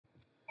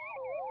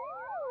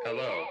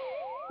Hello,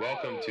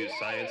 welcome to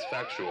Science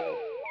Factual.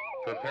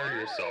 Prepare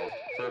yourself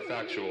for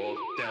factual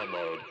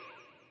download.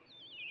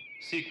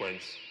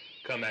 Sequence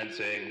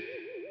commencing.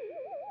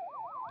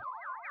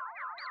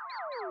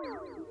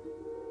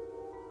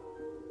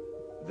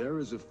 There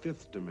is a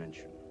fifth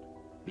dimension,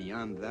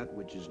 beyond that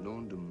which is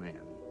known to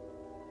man.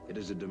 It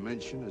is a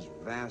dimension as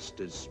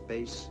vast as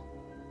space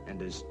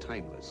and as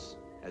timeless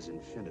as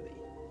infinity.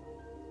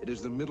 It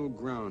is the middle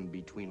ground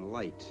between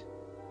light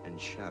and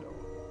shadow,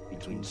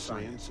 between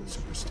science and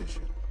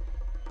superstition.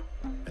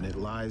 And it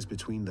lies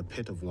between the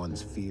pit of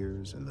one's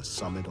fears and the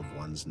summit of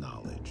one's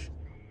knowledge.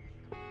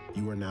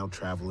 You are now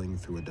traveling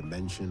through a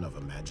dimension of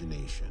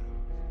imagination.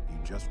 You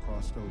just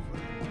crossed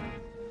over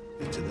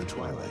into the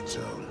Twilight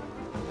Zone.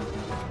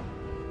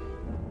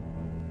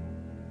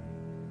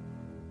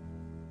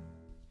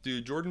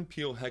 Dude, Jordan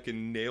Peele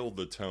heckin' nailed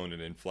the tone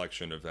and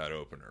inflection of that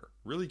opener.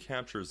 Really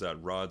captures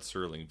that Rod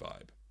Serling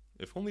vibe.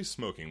 If only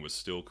smoking was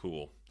still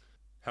cool.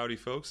 Howdy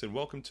folks, and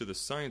welcome to the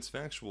Science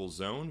Factual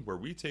Zone, where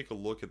we take a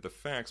look at the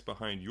facts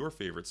behind your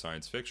favorite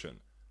science fiction.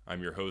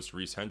 I'm your host,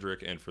 Reese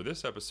Hendrick, and for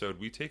this episode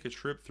we take a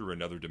trip through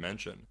another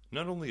dimension,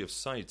 not only of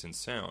sight and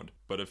sound,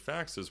 but of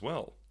facts as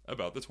well,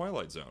 about the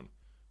Twilight Zone.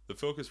 The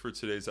focus for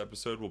today's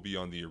episode will be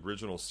on the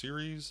original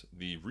series,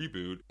 the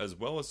reboot, as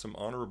well as some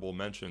honorable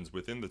mentions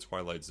within the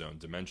Twilight Zone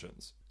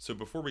dimensions. So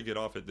before we get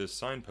off at this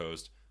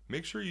signpost,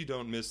 make sure you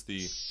don't miss the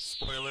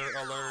spoiler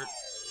alert,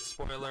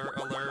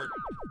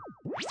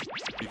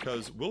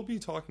 because we'll be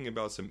talking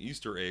about some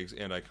Easter eggs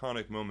and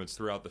iconic moments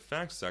throughout the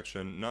facts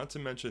section, not to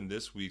mention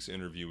this week's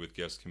interview with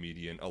guest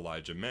comedian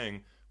Elijah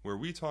Mang, where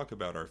we talk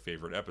about our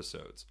favorite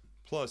episodes.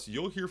 Plus,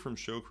 you'll hear from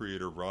show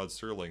creator Rod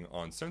Serling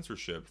on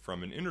censorship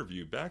from an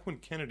interview back when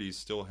Kennedy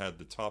still had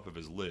the top of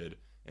his lid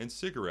and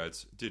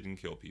cigarettes didn't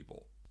kill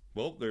people.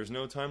 Well, there's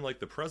no time like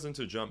the present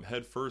to jump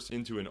headfirst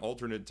into an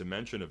alternate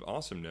dimension of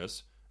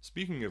awesomeness.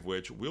 Speaking of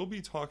which, we'll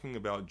be talking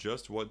about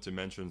just what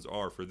dimensions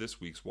are for this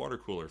week's water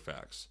cooler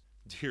facts.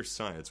 Dear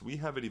science, we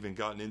haven't even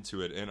gotten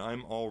into it and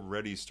I'm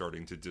already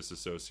starting to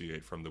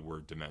disassociate from the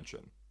word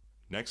dimension.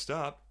 Next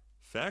up,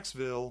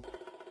 Factsville.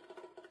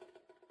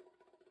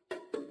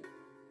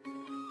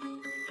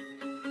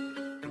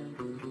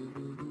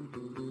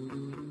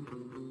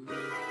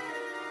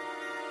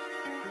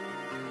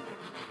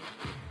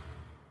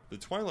 The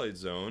Twilight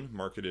Zone,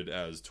 marketed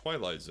as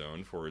Twilight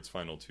Zone for its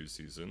final 2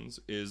 seasons,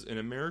 is an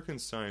American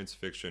science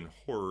fiction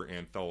horror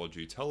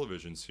anthology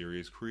television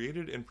series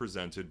created and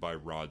presented by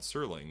Rod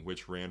Serling,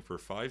 which ran for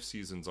 5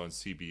 seasons on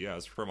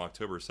CBS from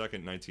October 2,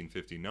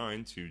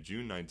 1959 to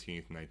June 19,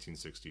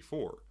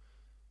 1964.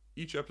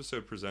 Each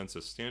episode presents a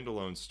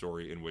standalone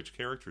story in which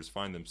characters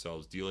find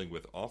themselves dealing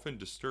with often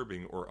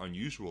disturbing or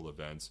unusual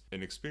events,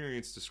 an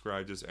experience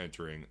described as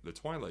entering the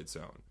Twilight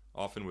Zone,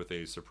 often with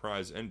a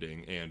surprise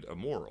ending and a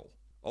moral.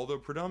 Although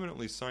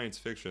predominantly science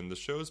fiction, the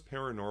show's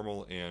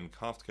paranormal and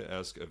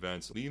Kafkaesque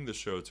events lean the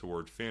show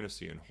toward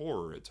fantasy and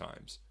horror at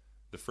times.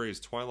 The phrase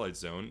Twilight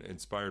Zone,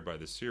 inspired by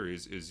the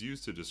series, is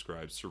used to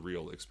describe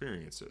surreal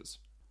experiences.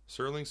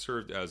 Serling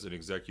served as an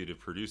executive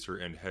producer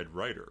and head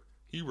writer.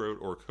 He wrote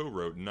or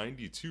co-wrote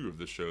 92 of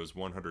the show's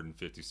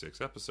 156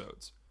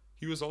 episodes.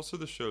 He was also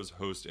the show's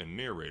host and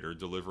narrator,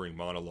 delivering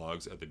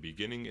monologues at the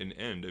beginning and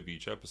end of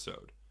each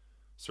episode.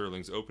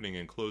 Serling's opening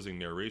and closing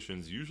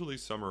narrations usually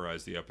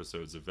summarize the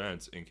episode's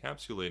events,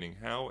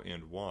 encapsulating how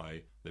and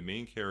why the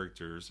main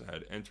characters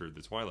had entered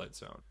the Twilight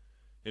Zone.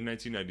 In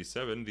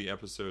 1997, the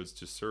episodes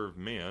To Serve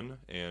Man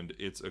and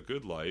It's a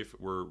Good Life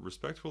were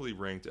respectively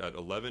ranked at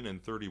 11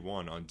 and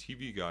 31 on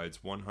TV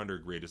Guide's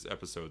 100 Greatest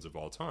Episodes of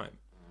All Time.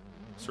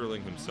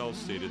 Serling himself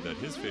stated that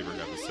his favorite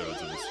episodes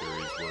of the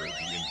series were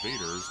The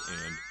Invaders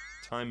and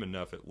Time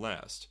Enough at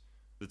Last.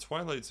 The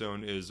Twilight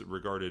Zone is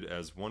regarded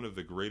as one of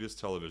the greatest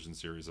television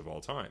series of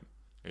all time.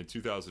 In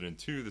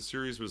 2002, the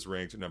series was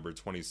ranked number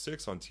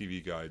 26 on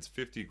TV Guide's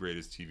 50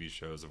 Greatest TV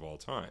Shows of All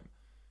Time.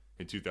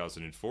 In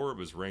 2004, it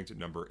was ranked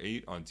number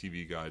 8 on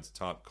TV Guide's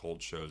Top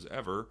Cult Shows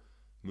Ever,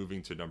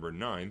 moving to number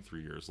 9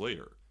 3 years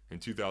later. In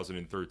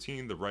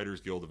 2013, the Writers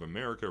Guild of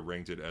America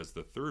ranked it as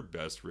the 3rd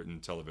best written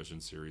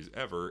television series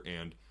ever,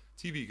 and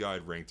TV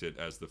Guide ranked it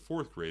as the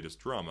 4th greatest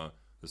drama,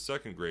 the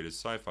 2nd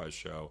greatest sci-fi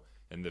show,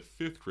 and the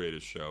 5th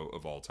greatest show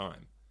of all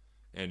time.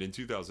 And in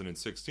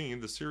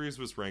 2016, the series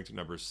was ranked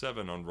number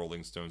 7 on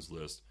Rolling Stone's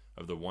list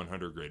of the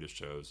 100 greatest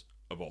shows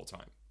of all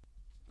time.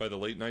 By the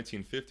late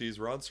 1950s,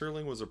 Rod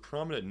Serling was a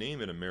prominent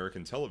name in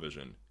American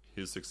television.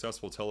 His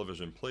successful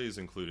television plays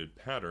included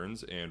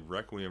Patterns and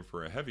Requiem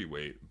for a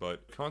Heavyweight,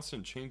 but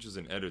constant changes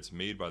and edits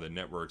made by the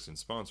networks and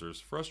sponsors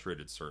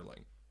frustrated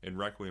Serling. In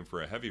Requiem for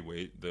a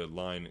Heavyweight, the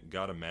line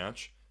 "Got a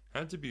match?"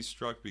 had to be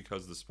struck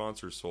because the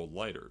sponsor sold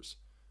lighters.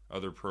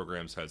 Other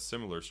programs had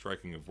similar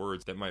striking of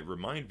words that might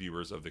remind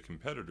viewers of the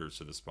competitors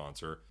to the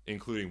sponsor,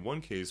 including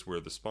one case where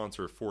the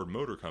sponsor Ford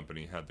Motor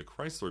Company had the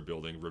Chrysler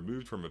Building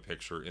removed from a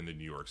picture in the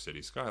New York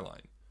City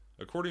skyline.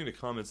 According to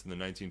comments in the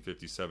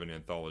 1957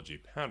 anthology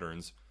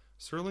Patterns,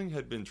 Serling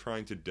had been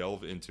trying to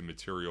delve into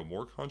material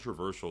more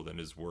controversial than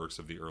his works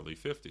of the early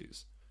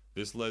 50s.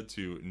 This led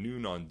to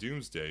Noon on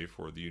Doomsday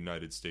for the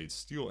United States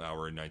Steel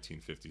Hour in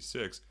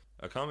 1956,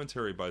 a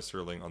commentary by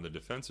Serling on the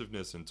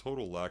defensiveness and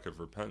total lack of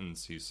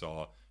repentance he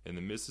saw in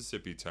the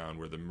Mississippi town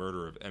where the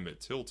murder of Emmett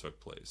Till took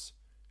place.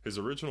 His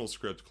original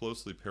script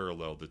closely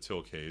paralleled the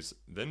Till case,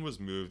 then was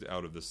moved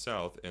out of the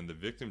South and the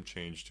victim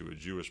changed to a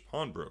Jewish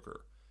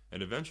pawnbroker,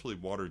 and eventually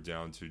watered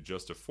down to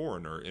just a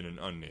foreigner in an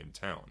unnamed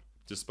town.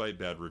 Despite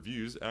bad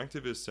reviews,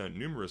 activists sent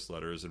numerous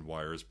letters and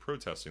wires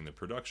protesting the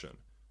production.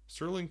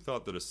 Serling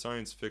thought that a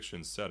science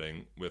fiction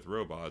setting, with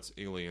robots,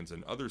 aliens,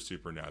 and other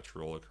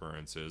supernatural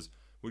occurrences,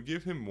 would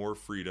give him more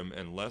freedom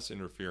and less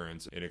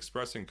interference in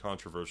expressing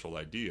controversial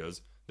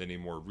ideas than a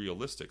more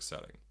realistic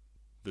setting.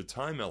 The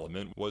time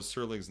element was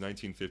Serling's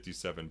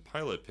 1957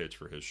 pilot pitch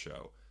for his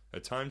show, a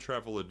time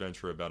travel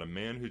adventure about a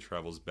man who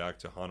travels back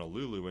to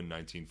Honolulu in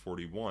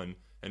 1941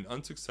 and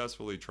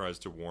unsuccessfully tries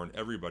to warn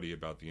everybody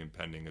about the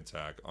impending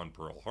attack on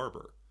Pearl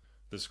Harbor.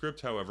 The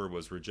script, however,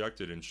 was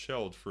rejected and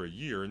shelved for a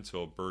year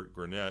until Burt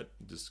Gurnett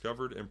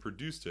discovered and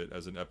produced it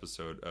as an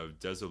episode of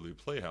Desilu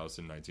Playhouse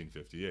in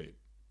 1958.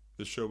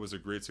 The show was a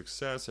great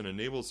success and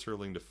enabled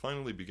Serling to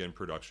finally begin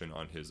production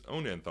on his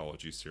own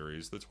anthology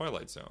series, The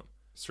Twilight Zone.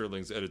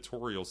 Serling's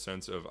editorial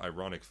sense of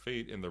ironic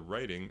fate in the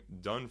writing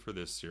done for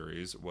this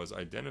series was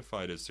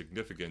identified as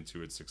significant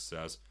to its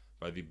success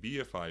by the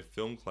BFI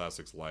Film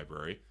Classics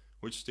Library,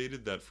 which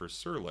stated that for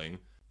Serling,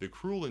 the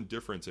cruel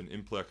indifference and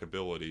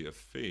implacability of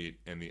fate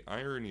and the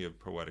irony of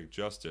poetic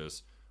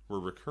justice were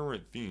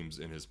recurrent themes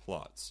in his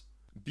plots.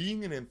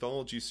 Being an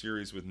anthology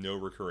series with no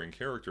recurring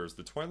characters,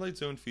 The Twilight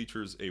Zone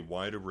features a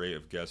wide array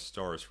of guest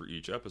stars for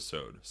each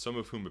episode, some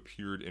of whom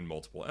appeared in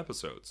multiple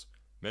episodes.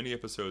 Many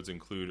episodes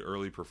include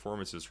early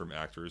performances from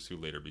actors who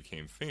later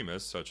became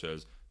famous, such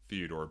as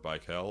Theodore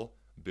Beichel,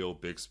 Bill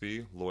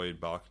Bixby, Lloyd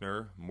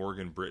Bachner,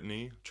 Morgan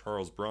Brittany,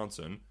 Charles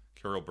Bronson,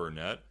 Carol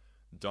Burnett,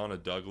 Donna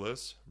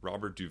Douglas,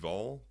 Robert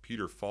Duvall,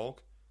 Peter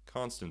Falk,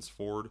 Constance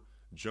Ford,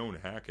 Joan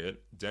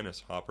Hackett,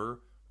 Dennis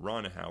Hopper,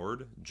 Ron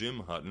Howard,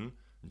 Jim Hutton,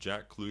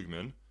 Jack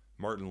Klugman,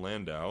 Martin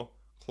Landau,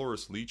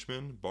 Cloris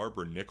Leachman,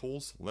 Barbara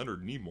Nichols,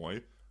 Leonard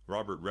Nimoy,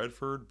 Robert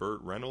Redford,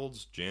 Burt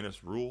Reynolds,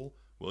 Janice Rule,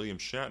 William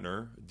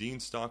Shatner, Dean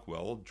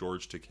Stockwell,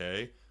 George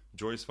Takei,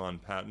 Joyce Von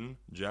Patten,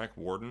 Jack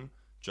Warden,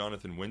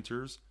 Jonathan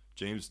Winters,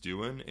 James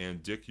Doohan,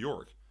 and Dick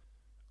York.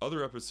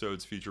 Other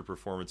episodes feature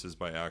performances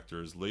by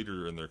actors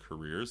later in their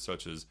careers,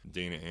 such as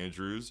Dana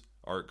Andrews,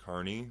 Art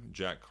Carney,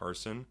 Jack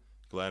Carson,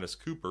 Gladys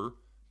Cooper,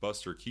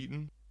 Buster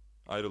Keaton,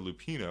 Ida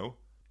Lupino,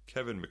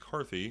 Kevin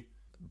McCarthy,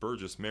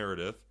 Burgess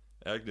Meredith,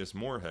 Agnes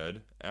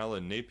Moorehead,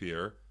 Alan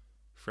Napier,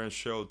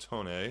 Franchot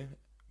Tonne,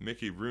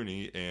 Mickey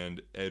Rooney,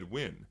 and Ed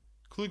Wynn.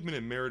 Klugman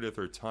and Meredith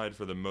are tied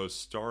for the most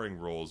starring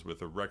roles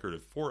with a record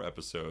of 4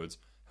 episodes.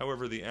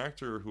 However, the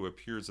actor who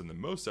appears in the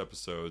most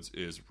episodes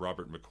is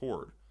Robert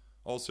McCord.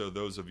 Also,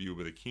 those of you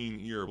with a keen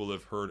ear will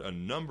have heard a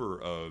number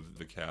of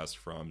the cast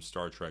from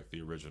Star Trek: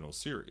 The Original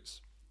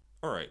Series.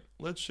 Alright,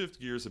 let's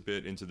shift gears a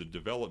bit into the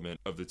development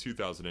of the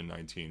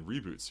 2019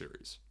 reboot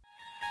series.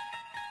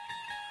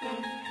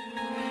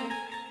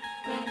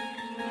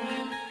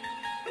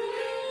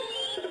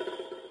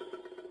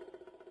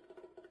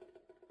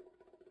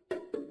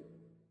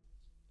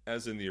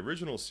 As in the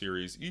original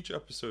series, each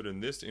episode in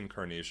this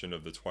incarnation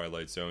of the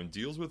Twilight Zone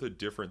deals with a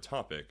different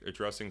topic,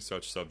 addressing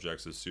such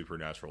subjects as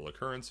supernatural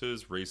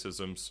occurrences,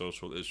 racism,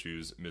 social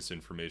issues,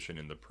 misinformation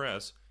in the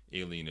press,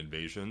 alien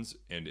invasions,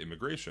 and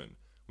immigration,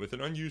 with an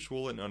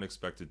unusual and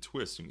unexpected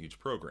twist in each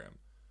program.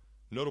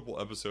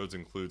 Notable episodes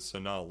include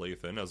Sanaa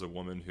Lathan as a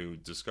woman who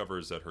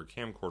discovers that her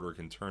camcorder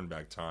can turn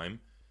back time,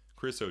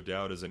 Chris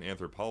O'Dowd as an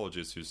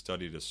anthropologist who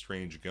studied a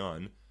strange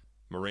gun,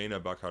 Morena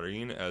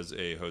Baccarin as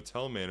a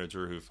hotel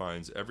manager who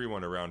finds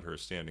everyone around her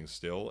standing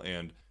still,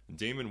 and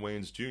Damon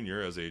Wayans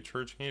Jr. as a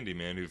church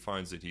handyman who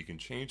finds that he can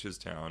change his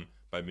town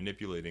by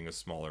manipulating a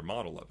smaller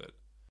model of it.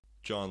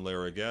 John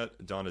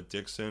Larroquette, Donna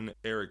Dixon,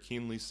 Eric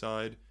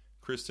Keenlyside,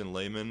 Kristen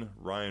Lehman,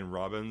 Ryan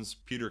Robbins,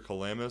 Peter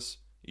Kalamis,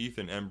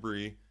 Ethan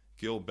Embry,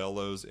 Gil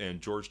Bellows, and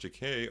George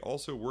Takei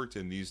also worked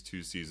in these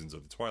 2 seasons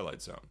of The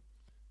Twilight Zone.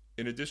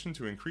 In addition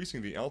to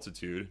increasing the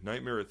altitude,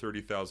 Nightmare at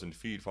 30,000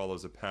 Feet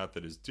follows a path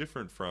that is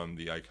different from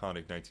the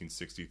iconic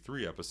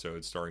 1963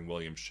 episode starring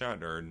William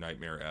Shatner,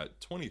 Nightmare at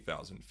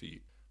 20,000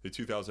 Feet. The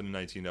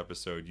 2019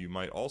 episode you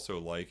might also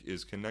like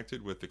is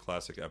connected with the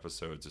classic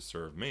episode To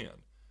Serve Man.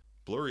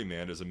 Blurry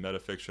Man is a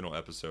metafictional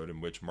episode in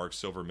which Mark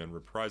Silverman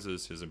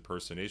reprises his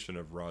impersonation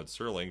of Rod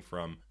Serling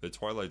from the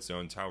Twilight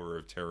Zone Tower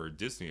of Terror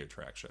Disney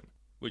attraction,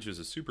 which is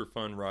a super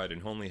fun ride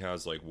and only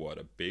has a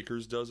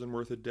baker's dozen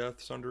worth of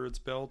deaths under its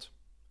belt?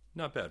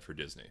 Not bad for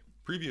Disney.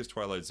 Previous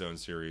Twilight Zone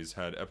series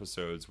had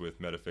episodes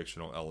with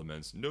metafictional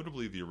elements,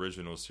 notably the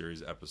original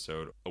series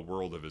episode A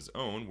World of His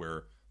Own,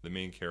 where the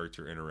main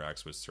character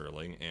interacts with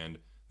Serling, and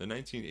the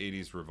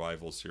 1980s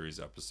revival series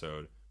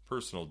episode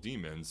Personal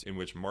Demons, in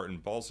which Martin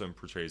Balsam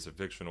portrays a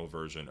fictional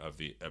version of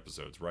the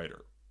episode's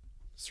writer.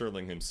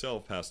 Serling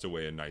himself passed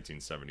away in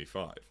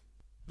 1975.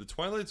 The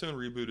Twilight Zone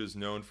reboot is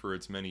known for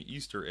its many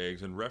Easter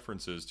eggs and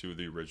references to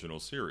the original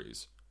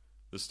series.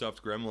 The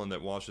stuffed gremlin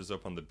that washes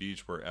up on the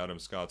beach where Adam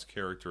Scott's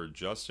character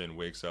Justin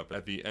wakes up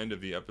at the end of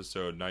the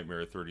episode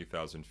Nightmare at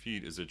 30,000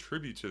 Feet is a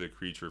tribute to the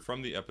creature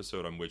from the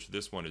episode on which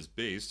this one is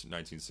based,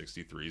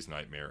 1963's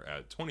Nightmare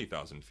at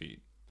 20,000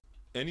 Feet.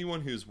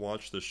 Anyone who's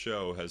watched the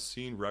show has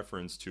seen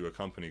reference to a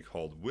company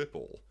called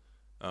Whipple.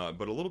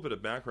 But a little bit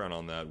of background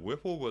on that,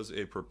 Whipple was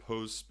a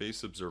proposed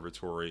space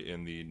observatory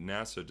in the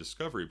NASA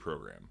Discovery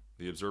program.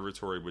 The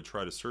observatory would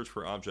try to search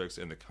for objects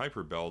in the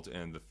Kuiper Belt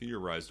and the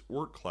theorized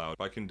Oort cloud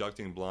by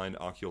conducting blind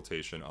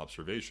occultation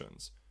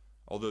observations.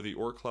 Although the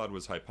Oort cloud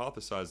was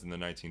hypothesized in the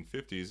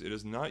 1950s, it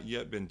has not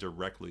yet been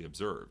directly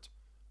observed.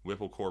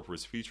 Whipple Corp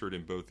was featured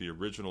in both the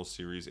original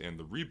series and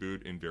the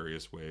reboot in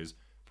various ways,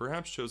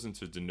 perhaps chosen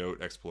to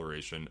denote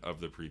exploration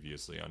of the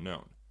previously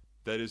unknown.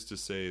 That is to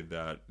say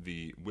that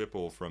the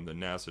Whipple from the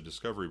NASA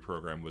Discovery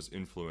program was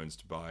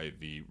influenced by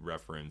the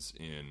reference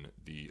in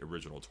the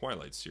original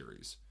Twilight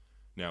series.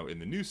 Now, in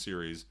the new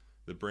series,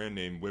 the brand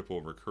name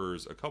Whipple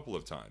recurs a couple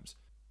of times.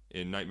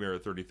 In Nightmare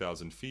at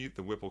 30,000 Feet,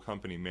 the Whipple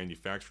company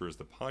manufactures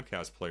the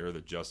podcast player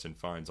that Justin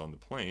finds on the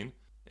plane,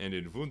 and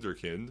in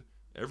Wunderkind,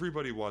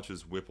 everybody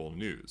watches Whipple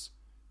News.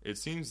 It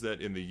seems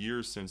that in the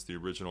years since the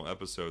original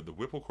episode, the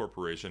Whipple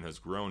Corporation has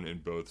grown in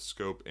both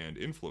scope and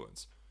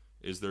influence.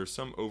 Is there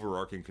some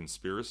overarching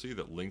conspiracy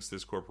that links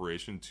this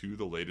corporation to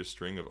the latest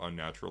string of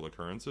unnatural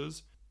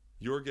occurrences?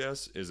 Your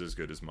guess is as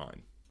good as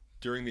mine.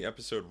 During the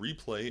episode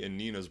Replay in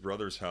Nina's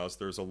brother's house,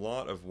 there's a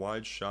lot of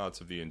wide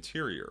shots of the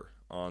interior.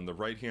 On the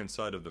right-hand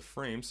side of the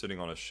frame, sitting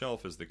on a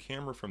shelf, is the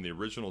camera from the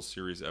original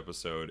series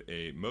episode,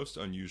 A Most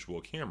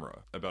Unusual Camera,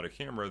 about a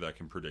camera that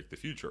can predict the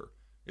future.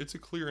 It's a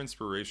clear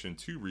inspiration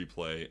to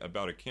Replay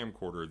about a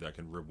camcorder that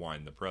can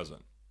rewind the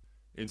present.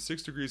 In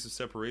 6 Degrees of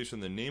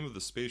Separation, the name of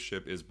the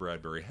spaceship is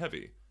Bradbury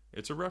Heavy.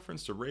 It's a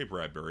reference to Ray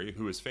Bradbury,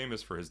 who is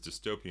famous for his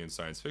dystopian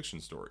science fiction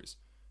stories.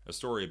 A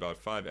story about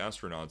 5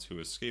 astronauts who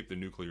escape the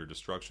nuclear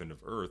destruction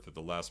of Earth at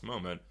the last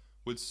moment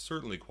would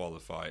certainly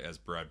qualify as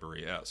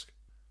Bradbury-esque.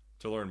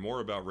 To learn more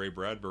about Ray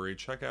Bradbury,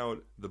 check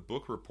out the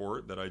book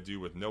report that I do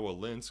with Noah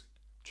Linsk.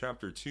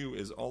 Chapter 2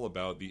 is all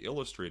about The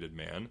Illustrated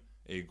Man,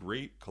 a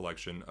great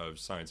collection of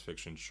science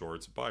fiction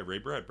shorts by Ray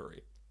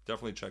Bradbury.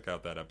 Definitely check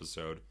out that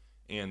episode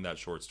and that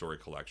short story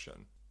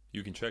collection.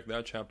 You can check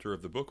that chapter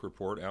of the book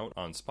report out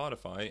on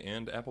Spotify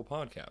and Apple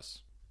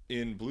Podcasts.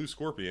 In Blue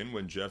Scorpion,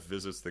 when Jeff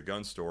visits the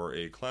gun store,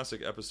 a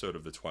classic episode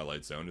of The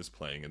Twilight Zone is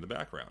playing in the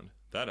background.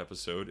 That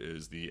episode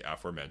is the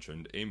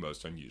aforementioned A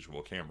Most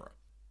Unusual Camera.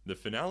 The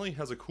finale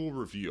has a cool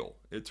reveal.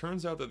 It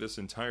turns out that this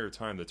entire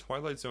time the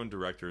Twilight Zone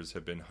directors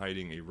have been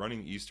hiding a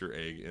running Easter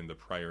egg in the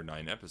prior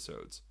 9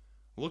 episodes.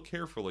 Look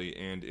carefully,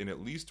 and in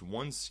at least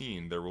one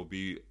scene there will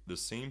be the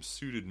same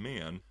suited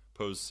man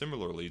posed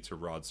similarly to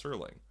Rod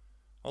Serling.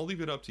 I'll leave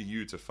it up to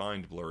you to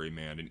find Blurry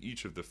Man in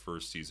each of the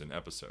first season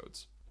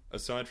episodes.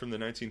 Aside from the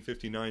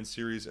 1959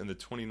 series and the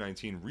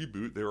 2019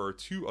 reboot, there are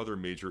 2 other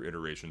major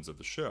iterations of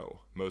the show,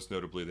 most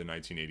notably the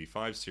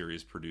 1985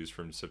 series produced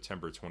from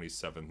September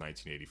 27,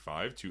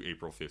 1985 to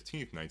April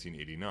 15,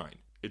 1989.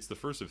 It's the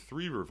first of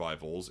 3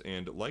 revivals,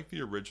 and like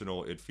the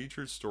original, it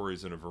featured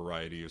stories in a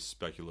variety of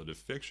speculative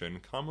fiction,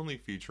 commonly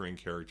featuring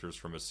characters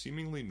from a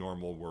seemingly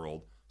normal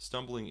world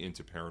stumbling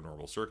into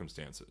paranormal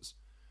circumstances.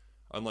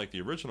 Unlike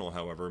the original,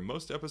 however,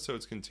 most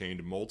episodes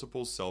contained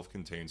multiple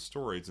self-contained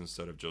stories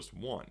instead of just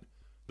one.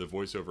 The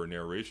voiceover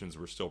narrations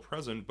were still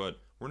present,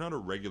 but were not a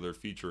regular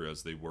feature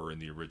as they were in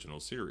the original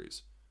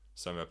series.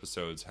 Some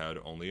episodes had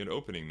only an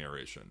opening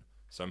narration,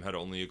 some had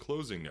only a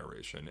closing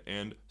narration,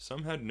 and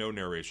some had no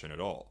narration at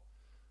all.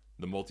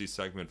 The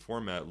multi-segment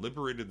format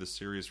liberated the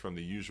series from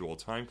the usual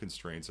time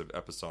constraints of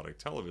episodic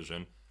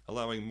television,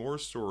 allowing more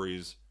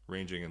stories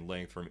ranging in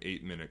length from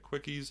 8-minute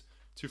quickies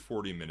to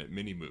 40-minute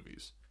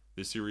mini-movies.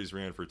 The series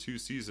ran for 2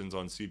 seasons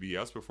on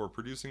CBS before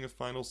producing a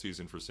final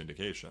season for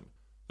syndication.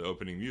 The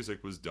opening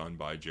music was done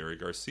by Jerry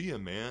Garcia,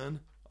 man.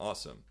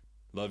 Awesome.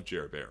 Love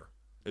Jer Bear.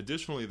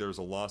 Additionally, there's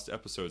a Lost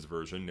Episodes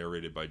version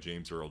narrated by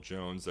James Earl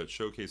Jones that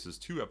showcases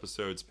 2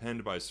 episodes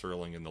penned by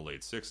Serling in the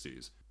late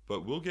 60s.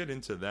 But we'll get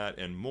into that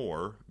and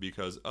more,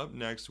 because up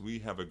next we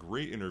have a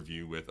great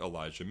interview with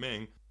Elijah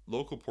Mang,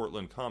 local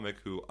Portland comic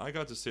who I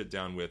got to sit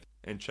down with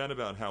and chat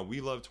about how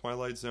we love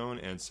Twilight Zone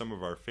and some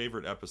of our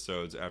favorite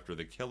episodes after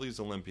the Kelly's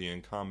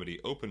Olympian comedy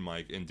open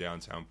mic in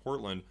downtown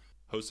Portland,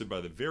 hosted by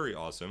the very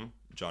awesome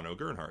John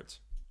O'Gernhardt.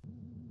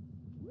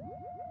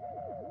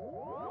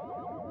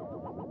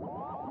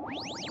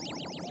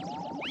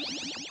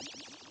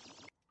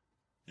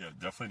 Yeah,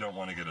 definitely don't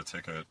want to get a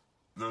ticket.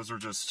 Those are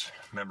just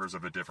members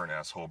of a different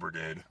asshole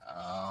brigade.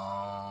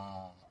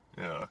 Oh.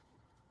 Yeah.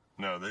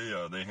 No,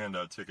 they hand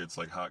out tickets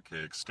like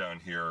hotcakes down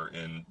here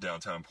in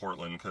downtown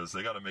Portland because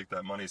they got to make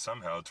that money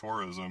somehow.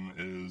 Tourism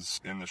is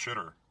in the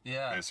shitter.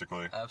 Yeah.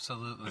 Basically.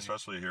 Absolutely.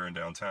 Especially here in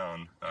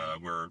downtown,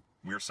 where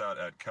we're sat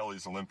at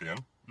Kelly's Olympian.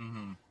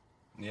 Mm-hmm.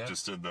 Yeah.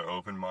 Just did the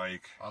open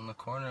mic. On the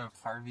corner of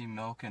Harvey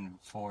Milk and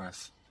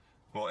Forest.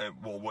 Well,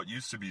 what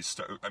used to be,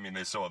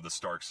 they still have the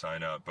Stark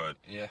sign up, but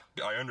yeah.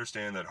 I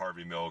understand that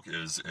Harvey Milk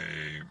is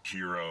a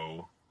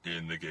hero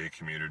in the gay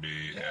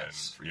community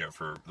Yes. and, you know,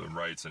 for the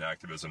rights and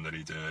activism that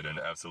he did, and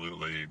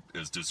absolutely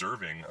is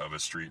deserving of a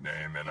street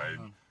name. And I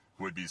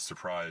would be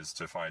surprised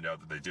to find out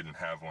that they didn't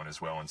have one as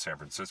well in San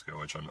Francisco,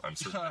 which I'm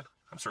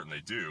certain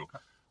they do.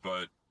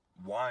 But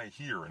why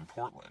here in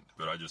Portland?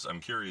 But I'm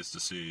curious to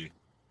see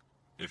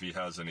if he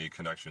has any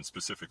connection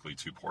specifically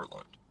to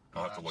Portland.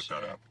 I'll have to look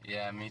that up.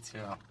 Yeah, me too.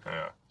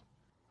 Yeah.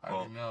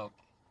 Harvey Milk.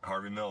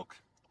 Harvey Milk.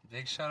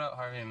 Big shout out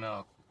Harvey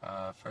Milk.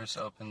 First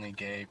openly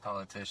gay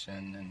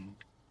politician in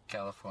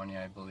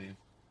California, I believe.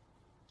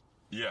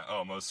 Yeah,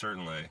 oh, most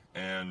certainly.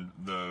 And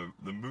the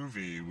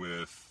movie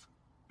with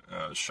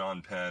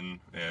Sean Penn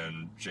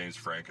and James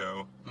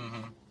Franco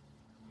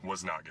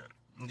was not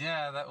good.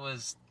 Yeah, that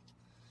was...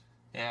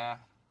 Yeah,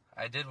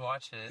 I did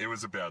watch it. It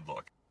was a bad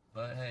look.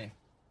 But hey,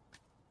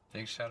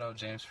 big shout out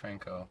James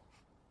Franco.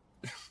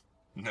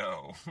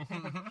 No.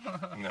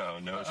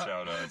 no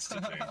shout outs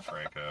to James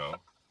Franco.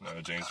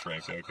 No, James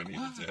Franco can eat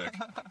a dick.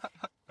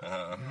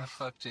 Yeah,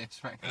 fuck James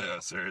Franco. Yeah,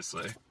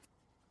 seriously.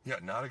 Yeah,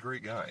 not a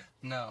great guy.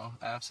 No,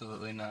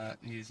 absolutely not.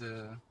 He's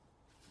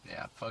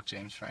yeah, fuck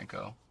James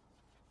Franco.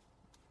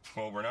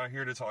 Well, we're not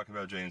here to talk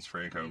about James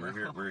Franco.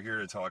 No. We're here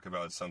to talk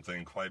about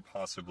something quite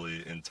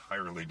possibly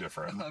entirely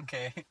different.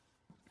 Okay.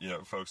 Yeah,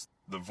 folks,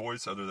 the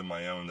voice other than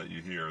my own that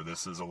you hear,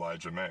 this is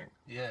Elijah Mang.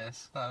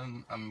 Yes,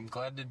 I'm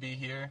glad to be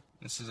here.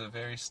 This is a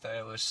very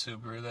stylish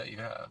Subaru that you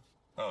have.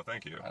 Oh,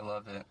 thank you. I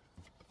love it.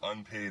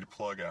 Unpaid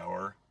plug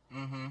hour.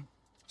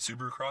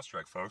 Subaru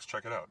Crosstrek, folks,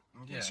 check it out.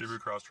 Yes. Subaru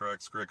Crosstrek,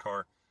 it's a great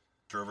car.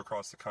 Drove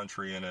across the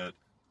country in it.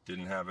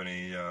 Didn't have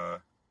any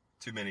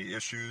too many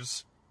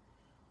issues.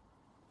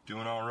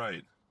 Doing all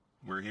right.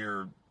 We're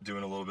here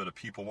doing a little bit of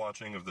people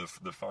watching of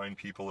the fine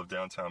people of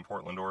downtown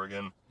Portland,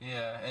 Oregon.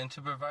 Yeah, and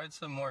to provide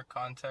some more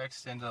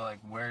context into like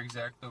where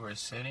exactly we're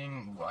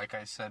sitting, like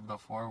I said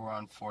before, we're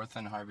on 4th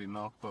and Harvey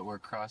Milk, but we're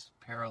crossed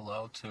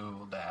parallel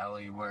to the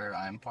alley where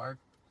I'm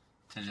parked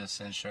to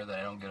just ensure that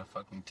I don't get a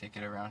fucking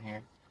ticket around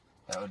here.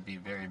 That would be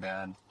very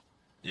bad.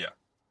 Yeah.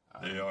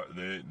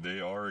 They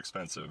are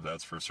expensive,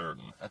 that's for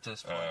certain. At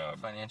this point,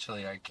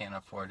 financially, I can't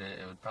afford it.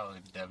 It would probably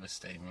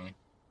devastate me.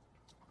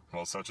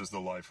 Well, such is the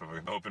life of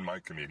an open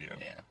mic comedian.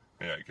 Yeah.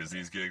 Yeah, because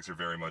these gigs are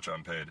very much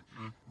unpaid.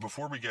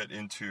 Before we get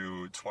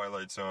into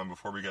Twilight Zone,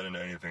 before we get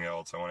into anything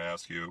else, I want to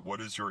ask you,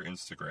 what is your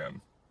Instagram,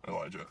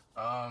 Elijah?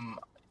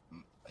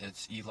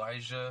 It's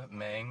Elijah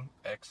Mang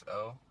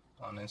XO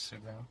on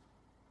Instagram.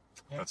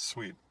 Yeah. That's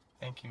sweet.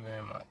 Thank you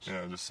very much.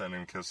 Yeah, just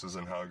sending kisses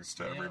and hugs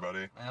to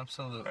everybody.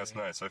 Absolutely. That's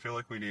nice. I feel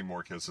like we need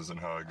more kisses and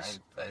hugs.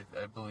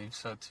 I believe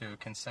so too.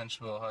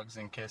 Consensual hugs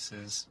and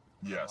kisses.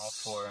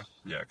 Yes. All for.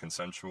 Yeah,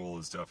 consensual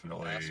is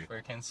definitely Ask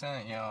for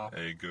consent, yo.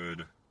 a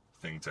good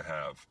thing to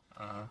have.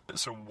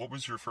 So what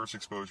was your first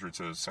exposure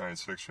to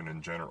science fiction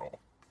in general?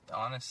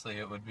 Honestly,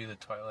 it would be the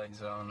Twilight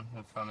Zone.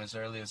 From as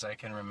early as I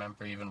can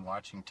remember even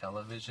watching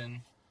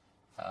television,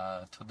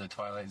 the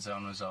Twilight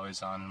Zone was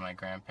always on in my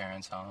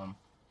grandparents' home.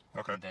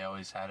 Okay. They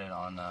always had it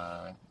on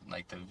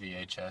like the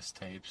VHS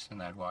tapes,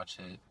 and I'd watch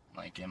it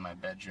like in my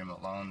bedroom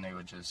alone. They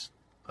would just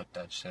put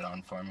that shit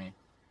on for me.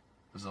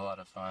 It was a lot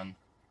of fun.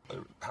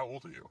 How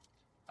old are you?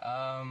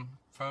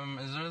 From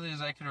as early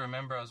as I can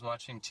remember, I was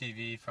watching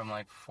TV from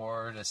like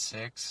 4 to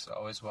 6,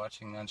 always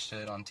watching that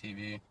shit on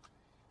TV.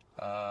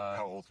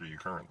 How old are you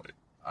currently?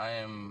 I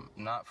am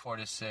not 4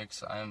 to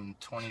 6, I'm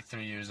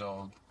 23 years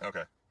old.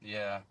 Okay.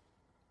 Yeah.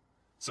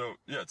 So,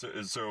 yeah,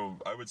 so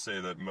I would say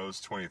that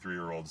most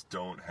 23-year-olds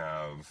don't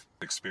have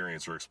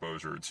experience or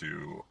exposure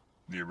to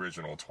the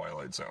original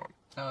Twilight Zone.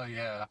 Oh,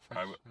 yeah.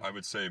 I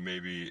would say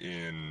maybe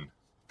in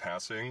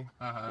passing,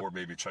 or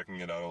maybe checking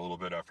it out a little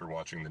bit after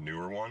watching the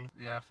newer one.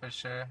 Yeah, for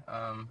sure.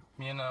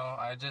 You know,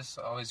 I just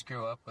always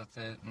grew up with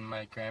it, and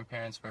my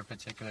grandparents were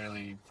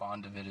particularly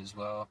fond of it as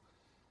well.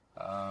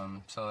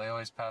 So they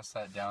always passed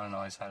that down and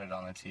always had it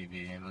on the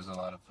TV. It was a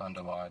lot of fun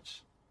to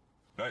watch.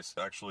 Nice.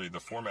 Actually, the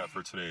format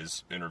for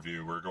today's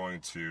interview, we're going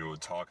to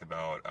talk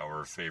about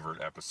our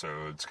favorite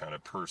episodes kind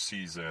of per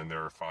season.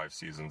 There are 5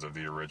 seasons of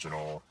the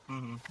original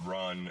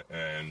run,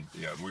 and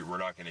we're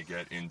not going to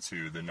get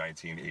into the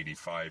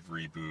 1985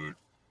 reboot.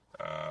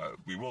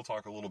 We will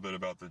talk a little bit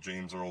about the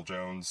James Earl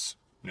Jones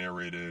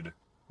narrated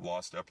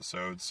Lost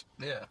episodes.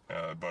 Yeah.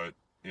 But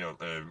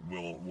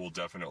we'll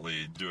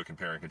definitely do a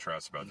compare and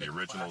contrast about the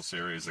original classic,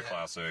 series, the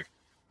classic,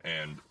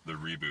 and the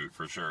reboot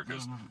for sure,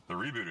 because the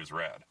reboot is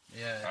rad.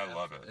 Yeah, I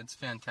love it. It's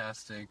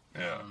fantastic.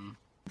 Yeah,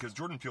 because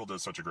Jordan Peele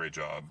does such a great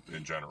job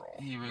in general.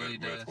 He really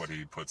does. With what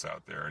he puts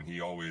out there, and he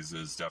always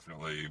is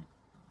definitely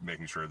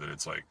making sure that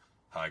it's like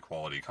high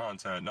quality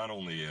content, not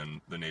only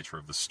in the nature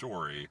of the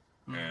story,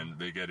 and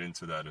they get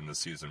into that in the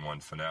season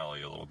 1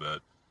 finale a little bit,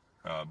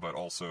 but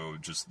also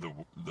just the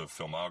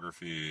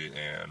filmography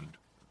and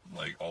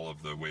like all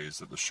of the ways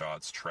that the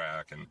shots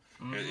track, and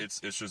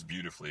it's just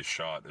beautifully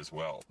shot as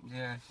well.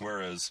 Yeah.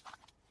 Whereas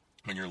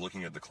when you're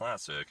looking at the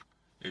classic,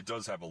 it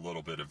does have a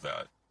little bit of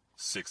that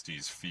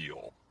 60s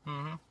feel. You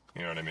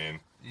know what I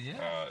mean?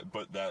 Yeah.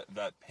 But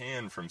that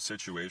pan from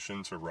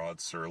Situation to Rod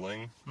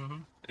Serling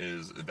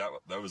is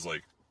that was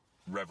like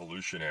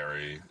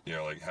revolutionary,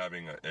 like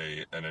having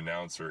an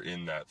announcer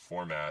in that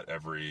format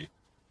every,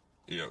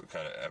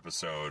 kind of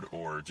episode,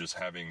 or just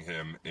having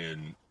him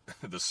in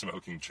the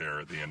smoking chair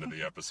at the end of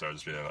the episode,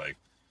 just being like,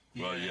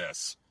 well,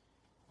 yes,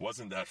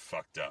 wasn't that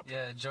fucked up?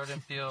 Yeah,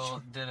 Jordan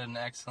Peele did an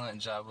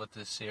excellent job with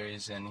this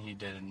series, and he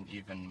did an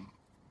even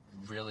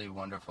really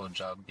wonderful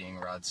job being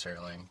Rod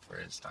Serling for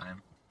his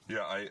time.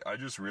 Yeah, I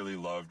just really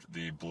loved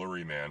the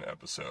Blurry Man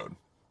episode.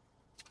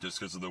 Just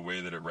because of the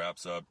way that it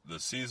wraps up the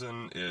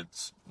season.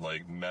 It's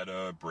like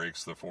meta,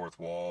 breaks the fourth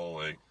wall.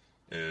 Like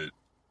it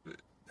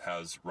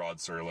has Rod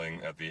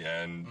Serling at the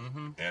end,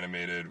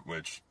 animated,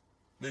 which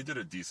they did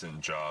a decent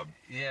job.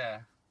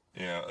 Yeah.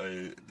 Yeah,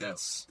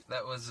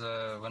 that was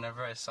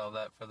whenever I saw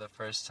that for the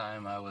first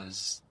time, I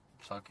was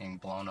fucking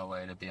blown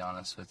away, to be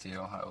honest with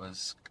you. I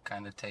was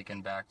kind of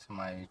taken back to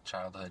my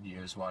childhood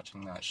years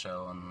watching that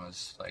show, and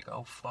was like,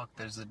 oh fuck,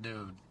 there's the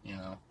dude,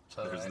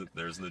 So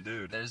there's the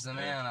dude. There's the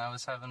man. I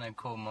was having a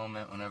cool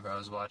moment whenever I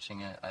was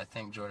watching it. I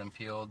think Jordan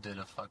Peele did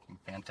a fucking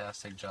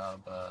fantastic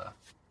job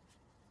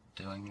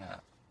doing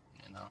that,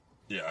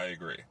 Yeah, I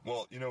agree.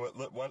 Well, you know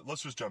what?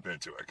 Let's just jump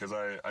into it, because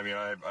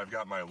I've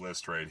got my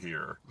list right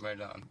here. Right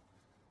on.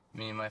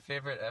 My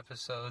favorite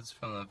episodes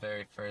from the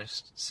very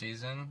first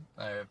season,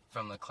 or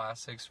from the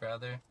classics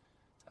rather,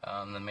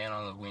 the Man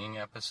on the Wing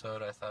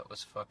episode I thought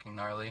was fucking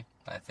gnarly.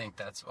 I think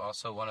that's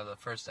also one of the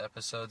first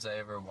episodes I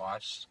ever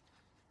watched.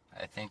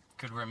 I think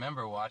could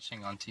remember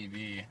watching on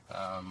TV,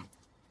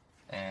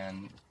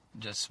 and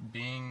just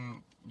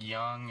being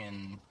young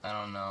and, I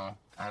don't know,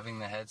 having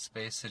the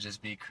headspace to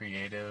just be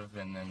creative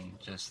and then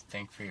just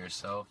think for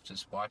yourself,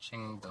 just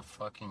watching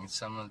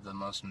some of the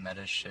most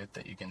meta shit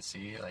that you can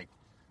see, like,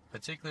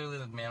 particularly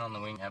the Man on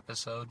the Wing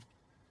episode,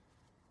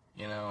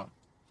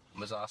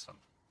 was awesome.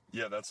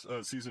 Yeah, that's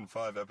season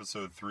 5,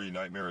 episode 3,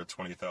 Nightmare at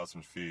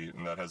 20,000 Feet,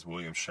 and that has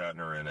William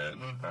Shatner in it,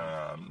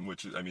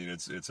 which,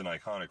 it's an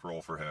iconic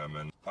role for him,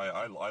 and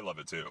I love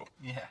it too.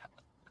 Yeah.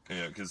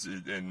 Yeah, because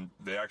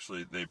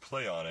they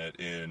play on it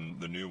in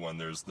the new one.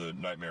 There's the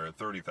Nightmare at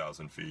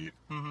 30,000 feet.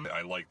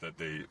 I like that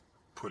they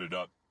put it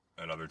up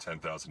another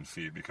 10,000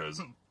 feet,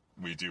 because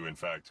we do in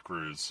fact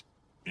cruise,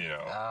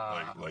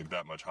 like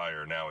that much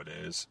higher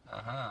nowadays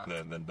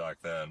than back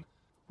then.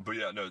 But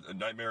yeah, no,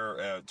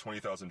 Nightmare at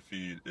 20,000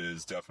 feet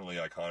is definitely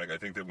iconic. I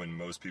think that when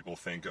most people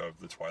think of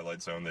the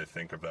Twilight Zone, they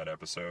think of that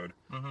episode,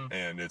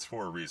 and it's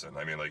for a reason.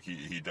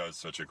 He does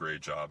such a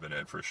great job in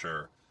it, for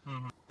sure.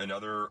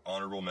 Another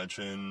honorable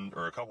mention,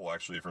 or a couple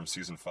actually, from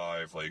season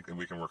 5, and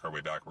we can work our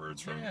way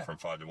backwards from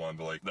 5 to 1,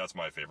 but that's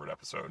my favorite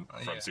episode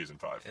from season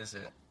 5. Is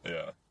it?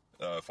 Yeah.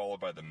 Followed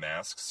by The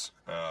Masks,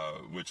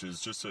 which is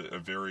just a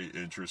very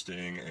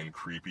interesting and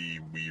creepy,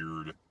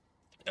 weird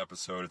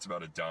episode. It's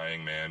about a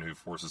dying man who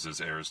forces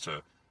his heirs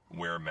to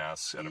wear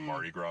masks at a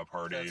Mardi Gras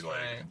party,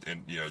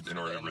 in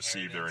order to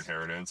receive their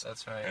inheritance.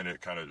 That's right. And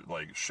it kind of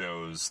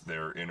shows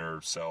their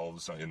inner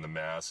selves in the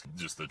mask,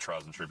 just the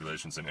trials and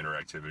tribulations and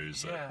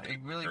interactivities. It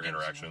really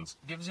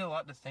gives you a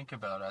lot to think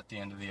about at the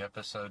end of the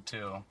episode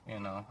too.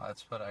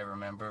 That's what I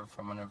remember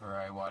from whenever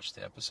I watched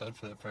the episode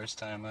for the first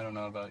time. I don't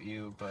know about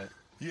you, but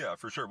yeah,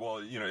 for sure.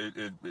 Well,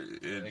 it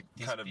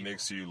kind of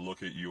makes you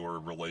look at your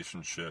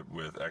relationship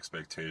with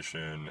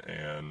expectation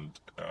and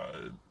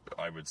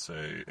I would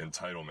say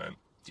entitlement.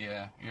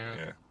 Yeah.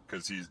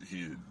 Because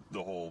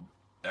the whole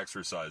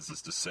exercise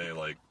is to say,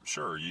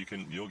 sure,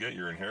 you'll get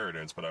your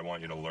inheritance, but I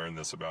want you to learn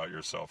this about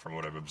yourself from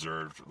what I've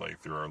observed,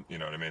 through our, you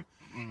know what I mean?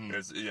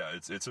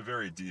 It's a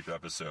very deep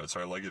episode,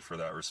 so I like it for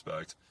that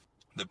respect.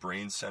 The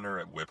Brain Center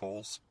at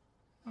Whipple's.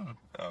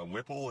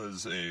 Whipple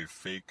is a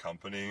fake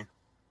company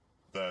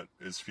that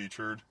is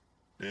featured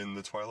in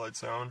the Twilight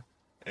Zone,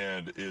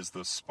 and is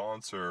the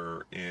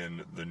sponsor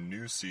in the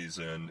new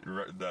season,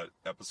 that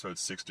episode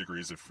 6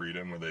 Degrees of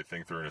Freedom, where they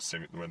think they're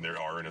when they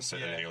are in an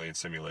alien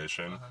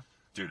simulation.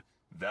 Dude,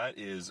 that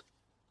is,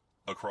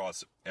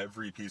 across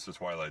every piece of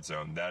Twilight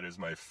Zone, that is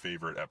my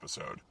favorite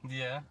episode.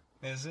 Yeah,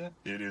 is it?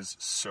 It is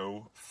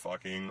so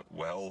fucking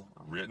well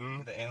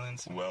written, the alien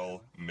simulation,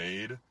 well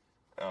made.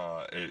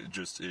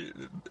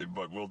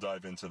 But we'll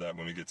dive into that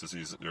when we get to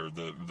season, or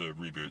the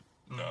reboot,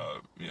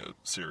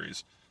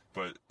 series.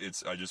 But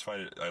I just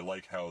find it, I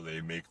like how they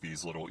make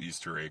these little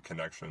Easter egg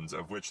connections,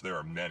 of which there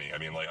are many.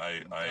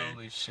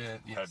 Holy shit,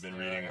 yes, have been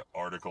reading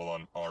article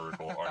on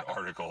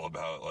article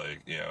about,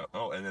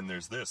 and then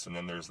there's this, and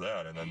then there's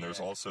that, and then there's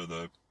also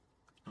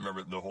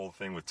remember the whole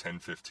thing with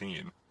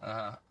 1015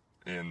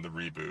 in the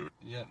reboot,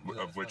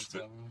 of which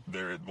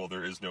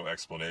there is no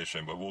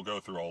explanation, but we'll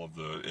go through all of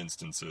the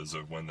instances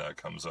of when that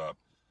comes up.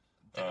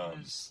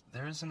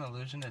 There is an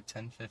allusion to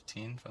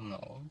 1015 from the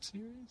old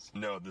series?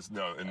 No,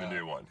 in the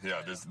new one.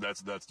 Yeah,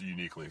 that's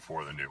uniquely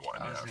for the new one.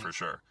 For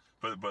sure.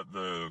 But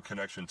the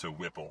connection to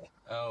Whipple.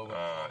 Oh,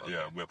 okay.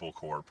 Yeah, Whipple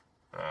Corp.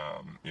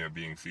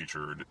 Being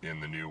featured in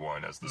the new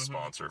one as the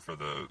sponsor for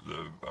the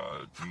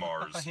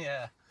Mars.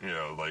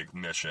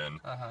 Mission.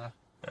 The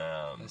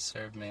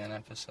Served Man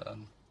episode.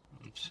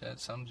 Shit,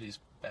 somebody's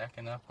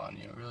backing up on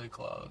you really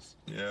close.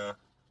 Yeah.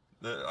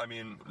 I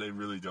mean, they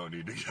really don't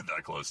need to get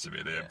that close to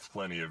me. They have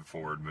plenty of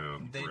forward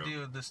room. They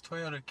do. This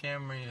Toyota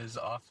Camry is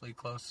awfully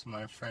close to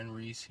my friend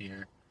Reese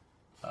here.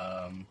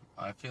 I'm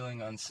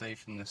feeling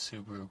unsafe in the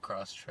Subaru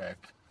Crosstrek.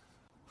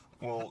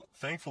 Well,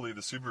 thankfully,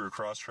 the Subaru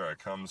Crosstrek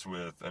comes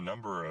with a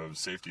number of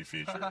safety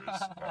features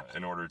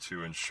in order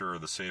to ensure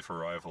the safe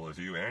arrival of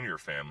you and your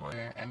family.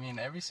 I mean,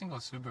 every single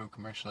Subaru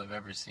commercial I've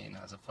ever seen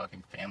has a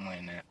fucking family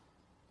in it.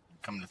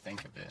 Come to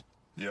think of it.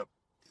 Yep.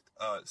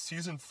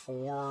 Season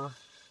 4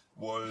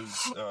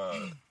 was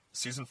a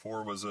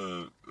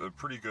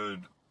pretty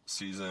good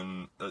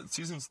season.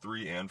 Seasons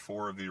 3 and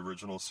 4 of the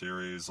original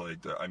series,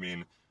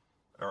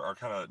 are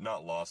kind of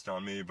not lost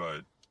on me,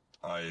 but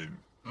I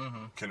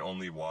can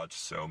only watch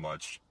so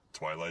much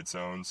Twilight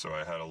Zone, so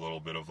I had a little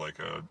bit of like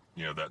that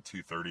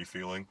 2:30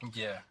 feeling.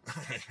 Yeah.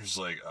 It's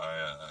like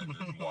I've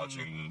been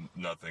watching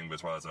nothing but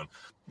Twilight Zone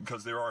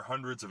because there are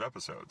hundreds of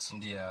episodes.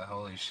 Yeah,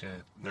 holy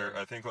shit.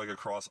 I think like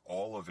across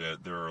all of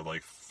it, there are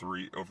like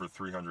over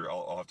 300.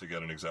 I'll have to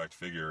get an exact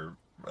figure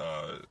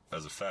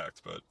as a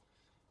fact, but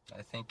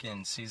I think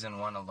in season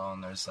 1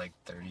 alone, there's like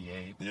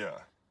 38. Yeah.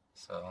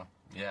 So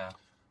yeah.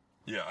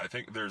 Yeah, I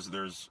think there's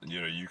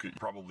you could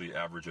probably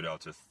average it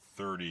out to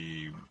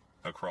 30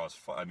 across.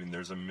 I mean,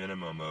 there's a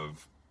minimum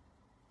of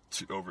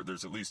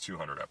there's at least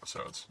 200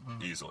 episodes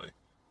easily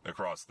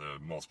across the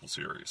multiple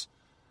series.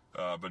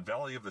 But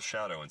Valley of the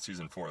Shadow in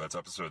season 4, that's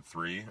episode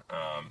 3.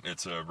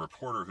 It's a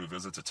reporter who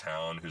visits a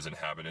town whose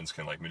inhabitants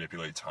can like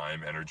manipulate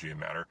time, energy, and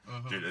matter.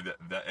 Dude,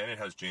 and it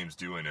has James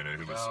Doohan in it,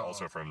 who was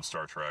also from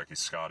Star Trek. He's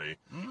Scotty.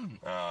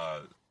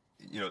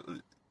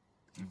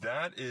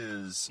 That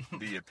is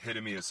the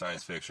epitome of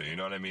science fiction. You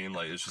know what I mean?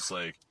 Like, it's just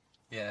like...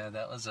 Yeah,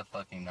 that was a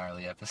fucking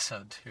gnarly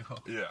episode, too.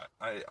 Yeah,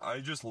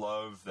 I just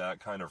love that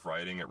kind of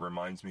writing. It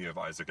reminds me of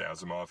Isaac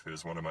Asimov,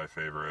 who's one of my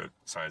favorite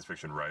science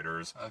fiction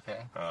writers.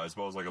 Okay. As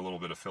well as, like, a little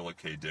bit of Philip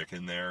K. Dick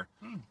in there.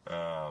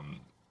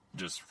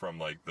 Just from,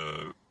 like,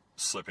 the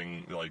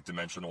slipping, like,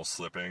 dimensional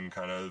slipping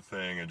kind of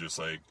thing, and just,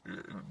 like,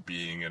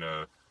 being in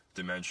a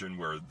dimension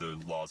where the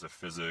laws of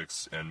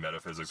physics and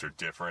metaphysics are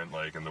different,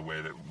 like in the way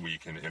that we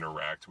can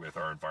interact with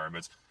our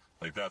environments.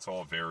 Like, that's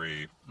all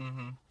very,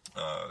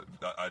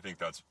 I think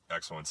that's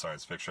excellent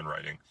science fiction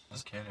writing.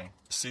 Just kidding.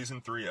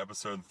 Season 3,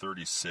 episode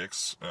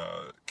 36,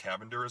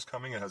 Cavender is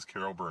coming. It has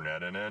Carol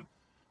Burnett in it.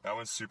 That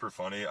one's super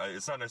funny.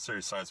 It's not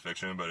necessarily science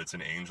fiction, but it's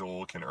an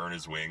angel can earn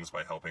his wings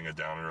by helping a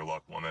down on her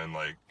luck woman,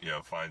 like,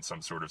 find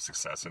some sort of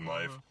success in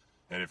life.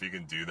 And if he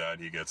can do that,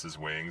 he gets his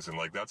wings. And,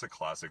 like, that's a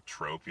classic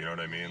trope, you know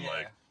what I mean? Yeah.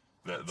 Like,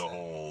 the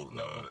whole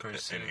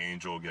an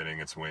angel getting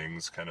its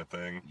wings kind of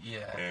thing.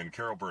 Yeah. And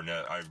Carol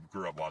Burnett, I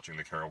grew up watching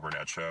the Carol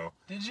Burnett show.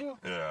 Did you?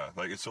 Yeah,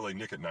 like it's so like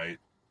Nick at Night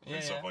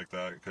and stuff like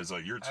that. Because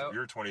like you're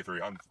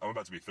 23, I'm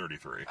about to be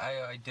 33.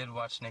 I did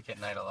watch Nick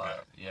at Night a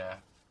lot. Yeah.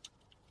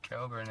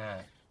 Carol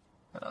Burnett.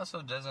 It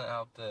also doesn't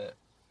help that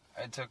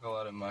I took a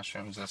lot of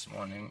mushrooms this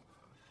morning.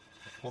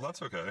 Well,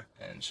 that's okay.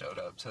 And showed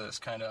up to this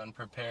kind of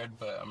unprepared,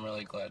 but I'm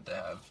really glad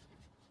to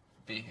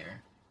be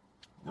here.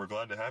 We're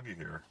glad to have you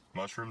here,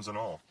 mushrooms and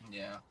all.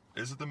 Yeah.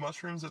 Is it the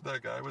mushrooms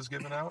that guy was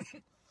giving out?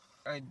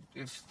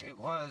 If it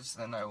was,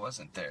 then I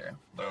wasn't there.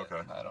 But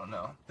okay. I don't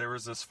know. There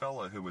was this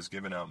fella who was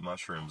giving out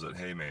mushrooms at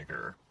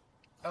Haymaker.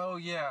 Oh,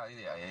 yeah.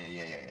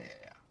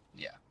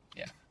 Yeah,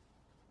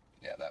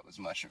 that was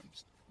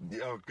mushrooms.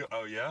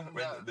 Oh yeah?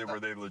 No, were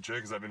they legit?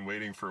 Because I've been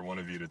waiting for one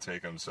of you to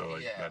take them, so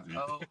like... Yeah.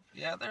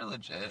 Yeah, they're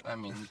legit. I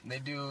mean, they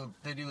do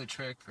the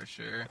trick for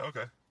sure.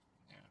 Okay.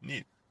 Yeah.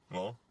 Neat.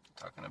 Well...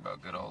 Talking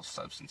about good old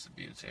substance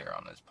abuse here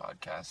on this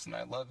podcast, and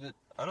I love it.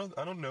 I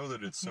don't know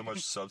that it's so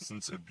much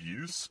substance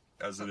abuse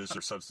as it is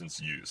for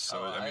substance use.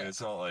 So I mean, it's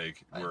not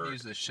like I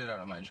abuse the shit out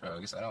of my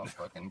drugs. I don't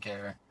fucking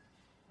care.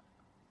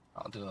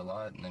 I'll do a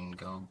lot and then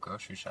go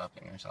grocery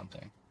shopping or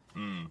something.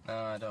 No,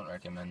 I don't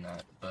recommend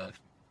that, but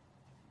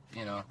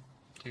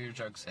do your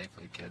drugs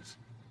safely, kids.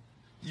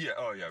 Yeah,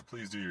 oh yeah,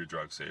 please do your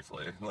drugs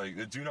safely.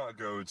 Like, do not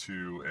go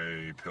to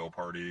a pill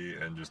party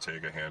and just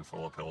take a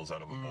handful of pills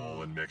out of a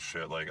bowl and mix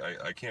shit. Like,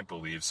 I can't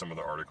believe some of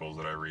the articles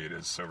that I read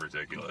is so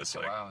ridiculous.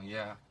 Like, wow,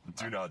 yeah.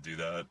 Do not do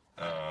that.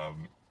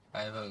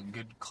 I have a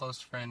good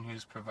close friend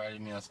who's provided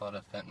me with a lot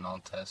of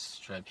fentanyl test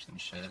strips and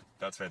shit.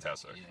 That's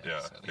fantastic. Yeah.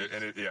 So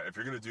If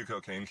you're gonna do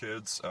cocaine,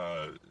 kids,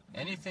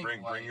 anything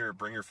bring white.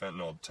 bring your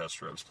fentanyl test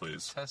strips,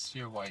 please. Test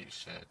your white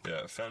shit.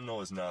 Yeah,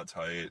 fentanyl is not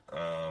tight.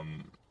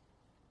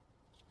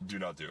 Do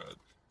not do it.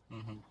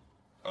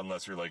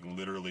 Unless you're like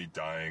literally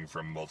dying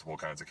from multiple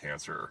kinds of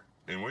cancer.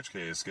 In which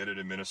case, get it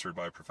administered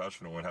by a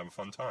professional and have a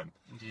fun time.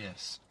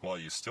 Yes. While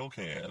you still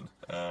can.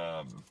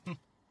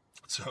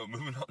 So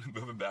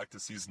moving back to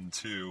season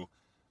 2,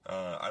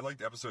 I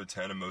liked episode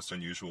 10, A Most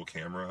Unusual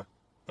Camera.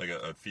 Like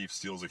a thief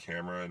steals a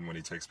camera, and when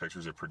he takes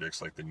pictures, it predicts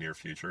like the near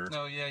future.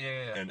 Oh yeah.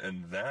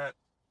 And that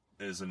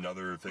is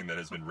another thing that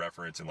has been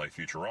referenced in like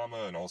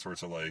Futurama and all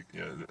sorts of like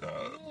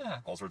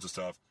all sorts of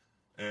stuff.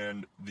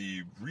 And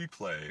the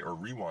replay or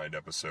rewind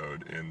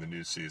episode in the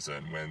new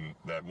season, when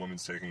that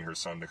woman's taking her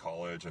son to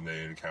college and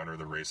they encounter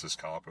the racist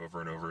cop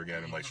over and over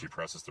again, and like she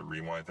presses the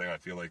rewind thing, I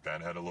feel like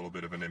that had a little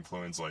bit of an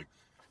influence. Like,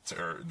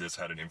 or this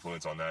had an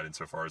influence on that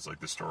insofar as like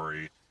the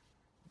story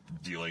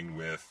dealing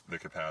with the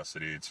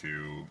capacity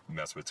to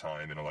mess with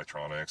time and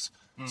electronics.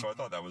 So I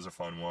thought that was a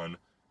fun one.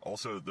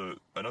 Also,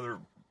 another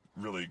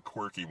really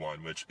quirky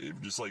one, which it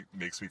just like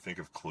makes me think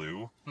of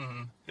Clue,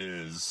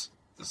 is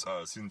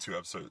season 2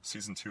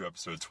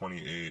 episode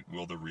 28.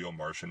 Will the real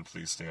Martian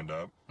please stand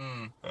up?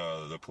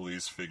 The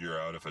police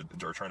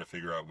are trying to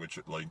figure out which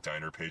like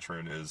diner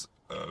patron is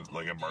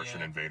like a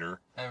Martian invader.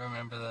 I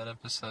remember that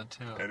episode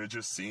too. And it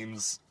just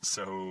seems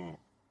so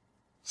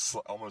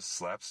almost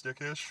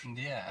slapstickish.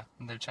 Yeah,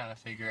 they're trying to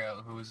figure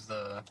out who's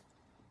the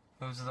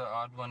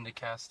odd one to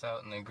cast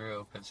out in the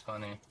group. It's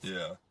funny.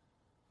 Yeah.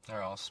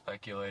 They're all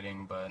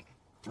speculating, but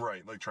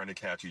right, like trying to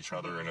catch each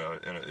other in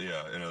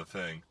a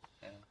thing.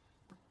 Yeah.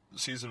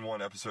 Season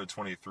 1, episode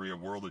 23, A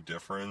World of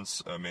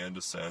Difference. A man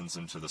descends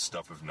into the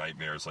stuff of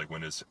nightmares, like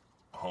when his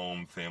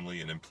home,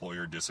 family, and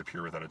employer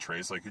disappear without a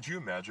trace. Like, could you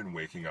imagine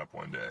waking up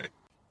one day,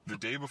 the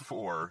day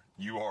before,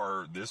 you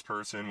are this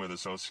person with a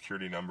social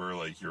security number,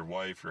 like your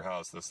wife, your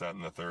house, this, that,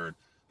 and the third,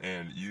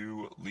 and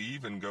you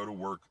leave and go to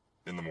work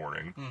in the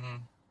morning.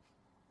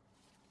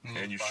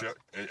 And you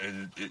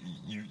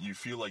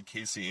feel like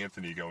Casey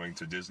Anthony going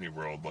to Disney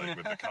World, like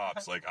with the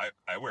cops, like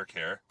I work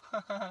here,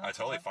 I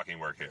totally fucking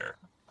work here,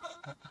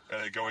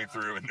 and like going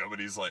through and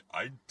nobody's like,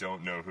 I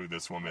don't know who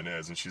this woman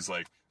is, and she's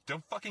like,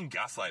 don't fucking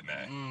gaslight me,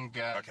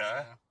 okay?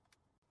 Yeah.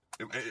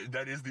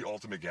 That is the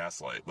ultimate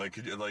gaslight. Like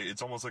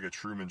it's almost like a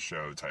Truman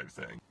Show type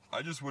thing.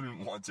 I just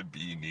wouldn't want to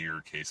be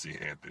near Casey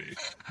Anthony.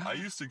 I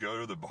used to go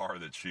to the bar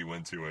that she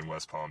went to in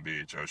West Palm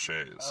Beach,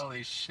 O'Shea's.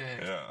 Holy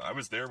shit. Yeah, I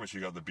was there when she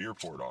got the beer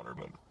poured on her,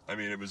 but I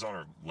mean, it was on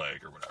her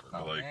leg or whatever. Oh,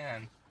 but like,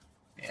 man.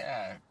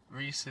 Yeah,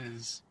 Reese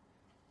is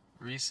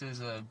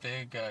a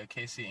big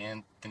Casey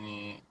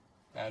Anthony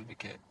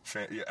advocate.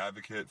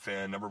 Advocate,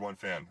 fan, number one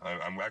fan.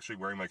 I'm actually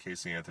wearing my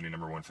Casey Anthony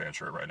number one fan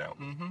shirt right now.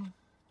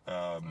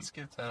 Let's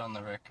get that on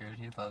the record.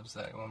 He loves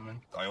that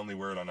woman. I only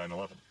wear it on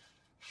 9/11.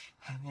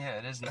 Yeah,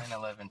 it is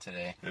 9/11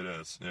 today. It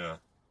is, yeah.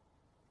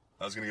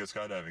 I was gonna go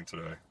skydiving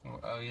today.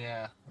 Oh,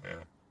 yeah.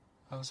 Yeah.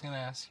 I was gonna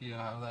ask you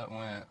how that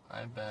went.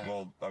 I bet.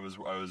 Well, I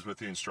was with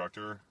the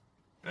instructor,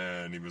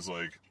 and he was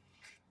like,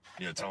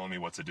 telling me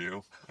what to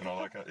do and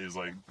all that. He's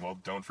like, well,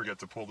 don't forget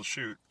to pull the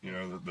chute,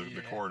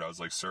 the cord. I was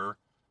like, sir,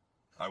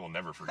 I will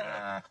never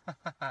forget.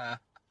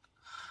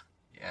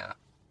 Yeah.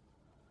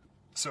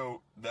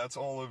 So that's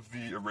all of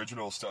the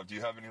original stuff. Do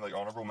you have any like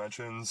honorable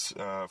mentions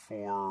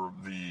for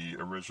the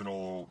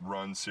original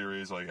run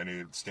series? Like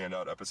any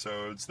standout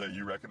episodes that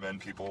you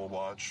recommend people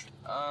watch?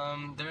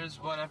 There's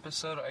one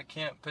episode, I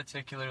can't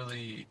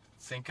particularly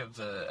think of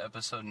the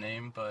episode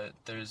name, but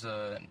there's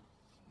an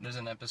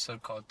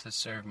episode called To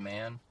Serve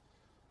Man,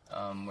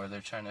 where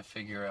they're trying to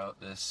figure out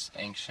this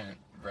ancient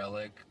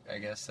relic, I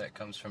guess, that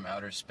comes from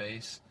outer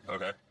space.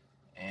 Okay.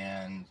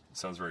 And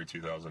sounds very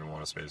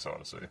 2001: A Space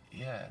Odyssey.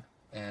 Yeah.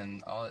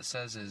 And all it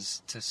says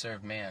is to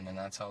serve man, and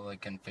that's all they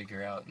can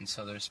figure out. And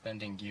so they're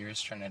spending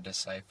years trying to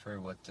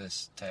decipher what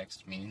this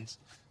text means.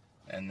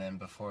 And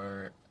then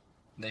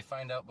they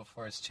find out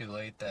before it's too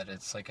late that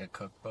it's like a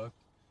cookbook.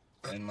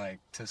 And like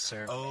to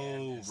serve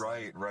man is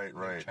right.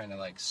 trying to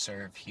like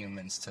serve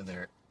humans to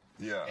their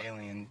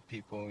alien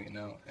people,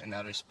 in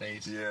outer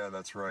space. Yeah,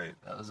 that's right.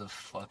 That was a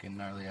fucking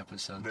gnarly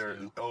episode. And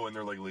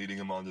they're like leading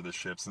them onto the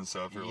ships and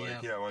stuff. They're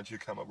like, why don't you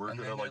come up? We're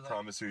gonna like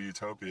promise you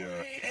utopia.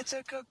 Wait, it's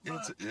a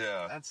cookbook.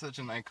 That's such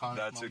an iconic.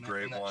 That's a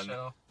great one.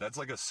 Show. That's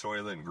like a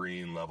Soylent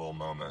Green level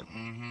moment.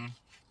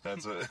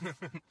 That's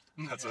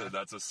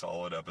a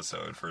solid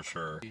episode for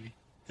sure.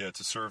 Yeah,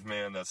 To Serve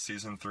Man. That's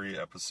season 3,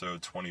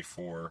 episode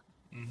 24.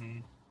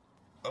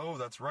 Oh,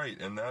 that's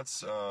right, and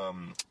that's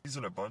he's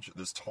in a bunch of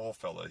this tall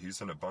fella.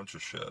 He's in a bunch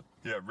of shit.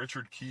 Yeah,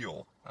 Richard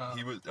Kiel.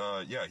 He was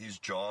he's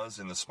Jaws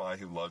in The Spy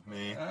Who Loved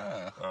Me,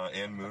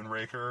 and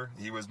Moonraker.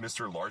 He was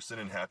Mr. Larson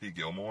in Happy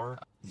Gilmore.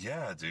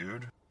 Yeah,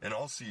 dude. And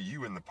I'll see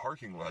you in the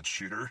parking lot,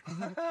 shooter.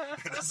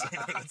 It's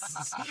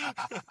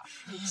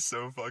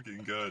so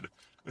fucking good.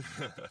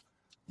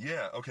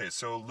 Yeah, okay,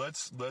 so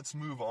let's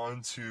move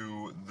on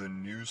to the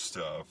new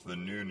stuff, the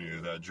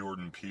new, that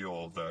Jordan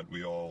Peele that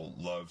we all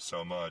love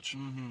so much.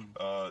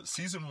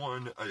 Season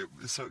 1,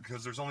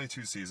 because there's only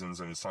 2 seasons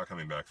and it's not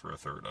coming back for a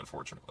third,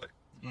 unfortunately.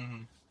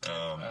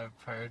 I've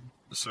heard.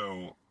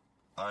 So,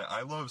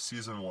 I love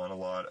season 1 a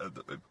lot.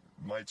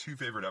 My 2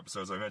 favorite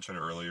episodes, I mentioned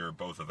earlier,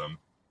 both of them.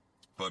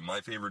 But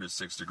my favorite is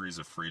 6 Degrees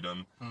of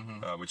Freedom,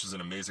 which is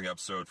an amazing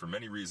episode for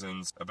many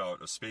reasons,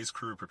 about a space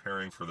crew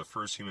preparing for the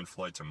first human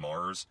flight to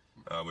Mars,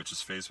 which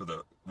is faced with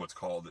what's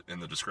called in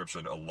the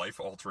description a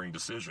life-altering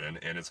decision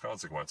and its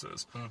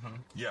consequences.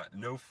 Yeah,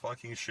 no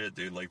fucking shit,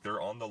 dude. Like, they're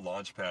on the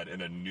launch pad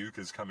and a nuke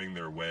is coming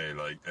their way,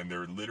 and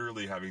they're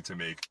literally having to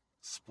make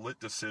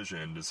split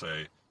decision to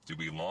say, do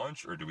we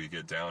launch or do we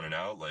get down and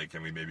out? Like,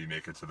 can we maybe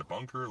make it to the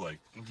bunker? Like,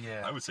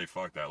 yeah, I would say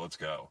fuck that. Let's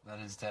go. That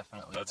is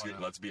definitely.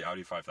 Let's be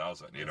Audi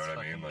 5000. You know what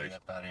I mean? Like, get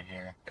up out of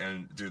here.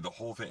 And dude, the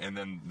whole thing, and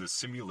then the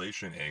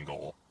simulation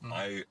angle.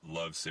 I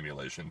love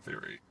simulation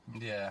theory.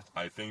 Yeah.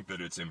 I think that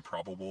it's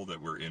improbable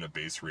that we're in a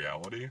base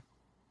reality.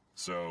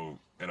 So,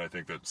 and I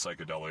think that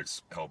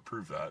psychedelics help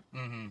prove that.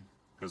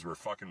 because we're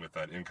fucking with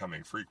that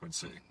incoming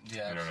frequency.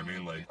 Yeah, you know what I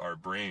mean? Like our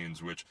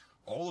brains, which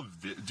all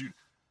of the dude.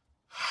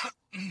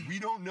 We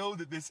don't know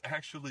that this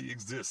actually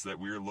exists that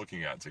we're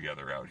looking at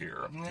together out here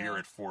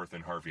at 4th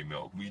and Harvey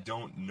Milk. We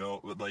don't know,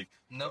 like,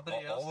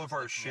 Nobody else all of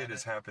our shit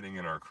is happening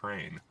in our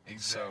crane.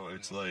 Exactly. So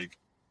it's like,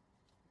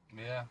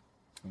 yeah,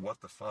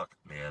 what the fuck,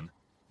 man?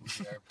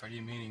 we are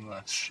pretty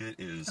meaningless. Shit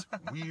is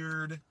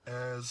weird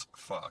as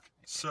fuck.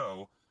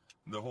 So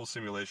the whole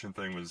simulation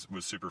thing was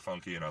super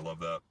funky, and I love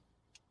that.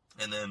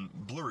 And then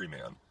Blurry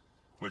Man,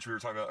 which we were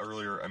talking about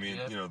earlier. I mean,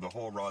 you know, the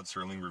whole Rod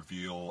Serling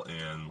reveal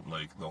and,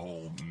 like, the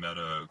whole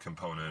meta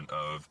component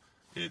of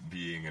it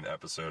being an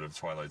episode of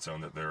Twilight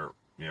Zone that they're,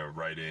 you know,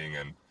 writing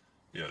and,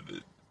 you know,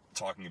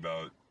 talking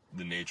about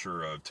the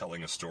nature of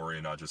telling a story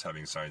and not just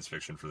having science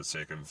fiction for the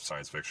sake of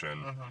science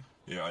fiction.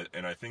 You know,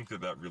 and I think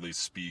that really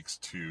speaks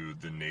to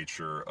the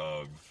nature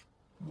of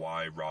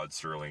why Rod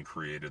Serling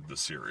created the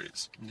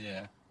series.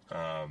 Yeah.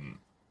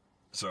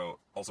 So,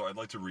 also, I'd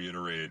like to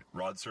reiterate,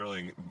 Rod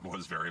Serling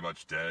was very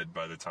much dead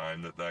by the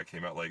time that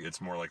came out. Like, it's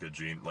more like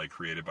a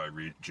created by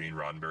Gene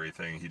Roddenberry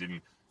thing. He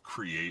didn't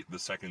create the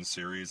second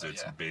series.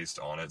 It's based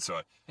on it.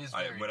 So,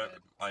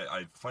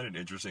 I find it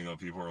interesting when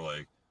people are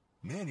like,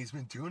 man, he's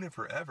been doing it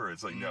forever.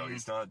 It's like, no,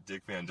 he's not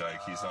Dick Van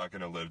Dyke. He's not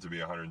going to live to be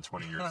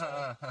 120 years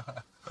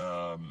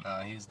old.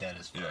 He's dead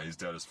as fuck. Yeah, he's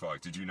dead as fuck.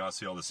 Did you not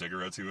see all the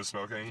cigarettes he was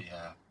smoking?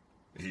 Yeah.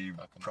 He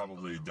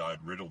probably died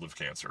riddled of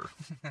cancer.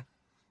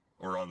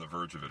 Or on the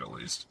verge of it, at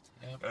least.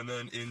 Yep. And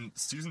then in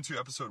season 2,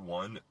 episode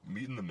 1,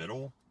 Meet in the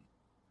Middle,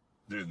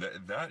 dude,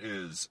 that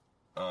is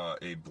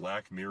a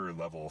Black Mirror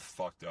level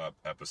fucked up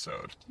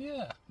episode.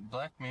 Yeah,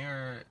 Black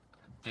Mirror.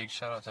 Big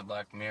shout out to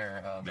Black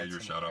Mirror. Major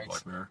shout out,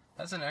 Black Mirror.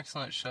 That's an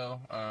excellent show.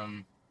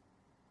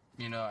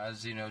 You know,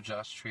 as you know,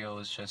 Josh Trio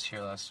was just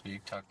here last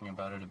week talking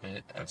about it a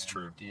bit. That's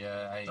true.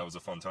 Yeah, that was a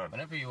fun time.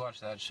 Whenever you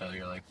watch that show,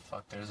 you're like,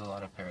 fuck, there's a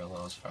lot of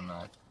parallels from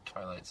that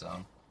Twilight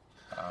Zone.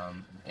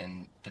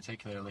 And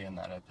particularly in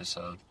that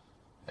episode,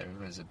 there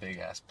was a big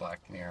ass Black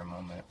Mirror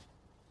moment.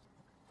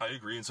 I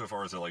agree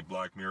insofar as that, like,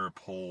 Black Mirror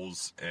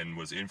pulls and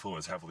was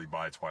influenced heavily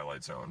by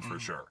Twilight Zone, for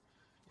sure.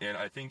 And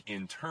I think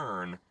in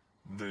turn,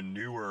 the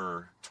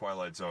newer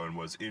Twilight Zone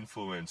was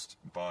influenced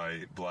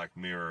by Black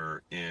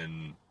Mirror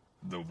in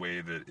the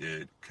way that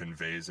it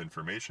conveys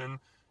information.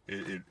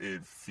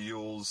 It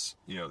feels,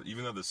 you know,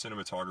 even though the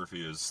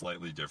cinematography is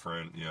slightly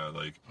different, you know,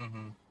 like,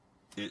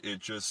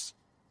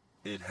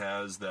 it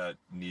has that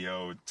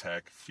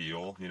neo-tech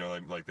feel, you know,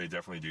 like they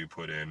definitely do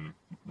put in,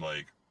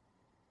 like,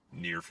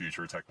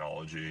 near-future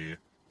technology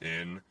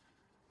in.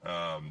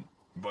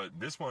 But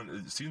this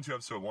one, season 2,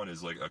 episode 1,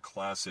 is, like, a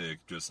classic,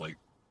 just, like,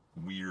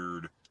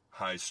 weird,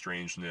 high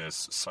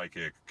strangeness,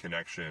 psychic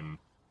connection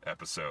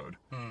episode.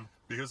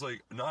 Because,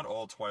 like, not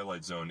all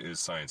Twilight Zone is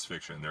science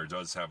fiction. There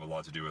does have a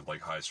lot to do with, like,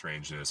 high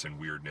strangeness and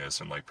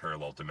weirdness and, like,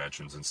 parallel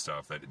dimensions and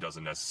stuff that it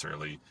doesn't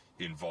necessarily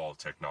involve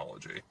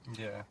technology.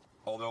 Yeah.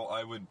 Although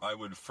I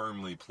would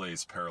firmly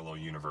place parallel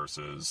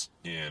universes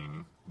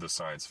in the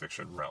science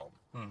fiction realm,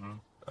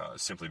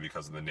 simply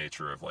because of the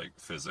nature of, like,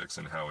 physics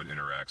and how it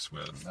interacts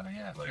with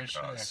like, for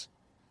sure. us.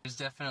 There's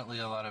definitely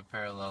a lot of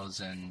parallels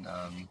in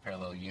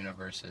parallel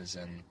universes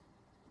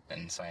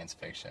in science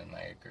fiction.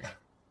 I agree.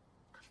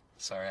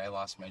 Sorry, I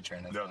lost my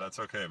train of thought. No, that's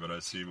okay. But I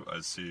see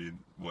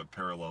what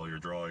parallel you're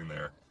drawing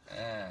there.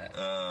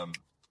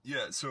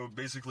 Yeah, so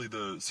basically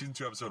the season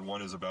 2, episode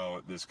 1 is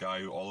about this guy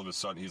who all of a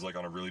sudden, he's, like,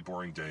 on a really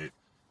boring date,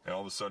 and all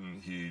of a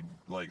sudden he,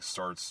 like,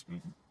 starts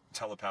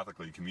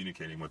telepathically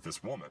communicating with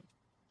this woman.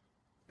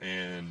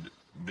 And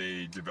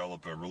they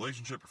develop a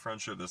relationship, a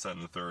friendship, this, that,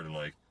 and the third, and,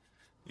 like,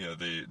 you know,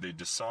 they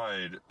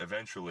decide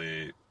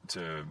eventually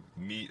to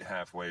meet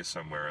halfway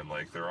somewhere, and,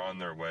 like, they're on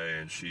their way,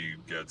 and she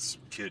gets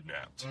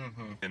kidnapped.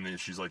 And then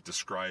she's, like,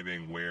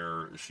 describing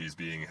where she's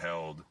being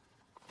held,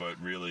 but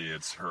really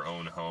it's her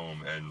own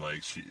home, and,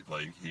 like,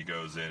 he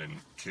goes in and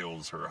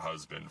kills her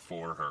husband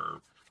for her,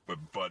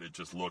 but it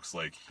just looks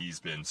like he's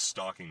been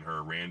stalking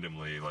her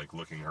randomly, like,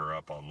 looking her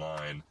up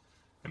online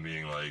and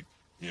being like,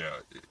 yeah,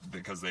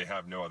 because they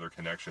have no other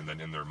connection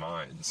than in their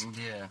minds.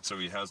 Yeah. So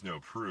he has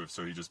no proof,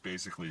 so he just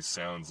basically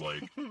sounds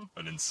like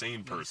an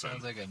insane person.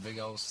 Sounds like a big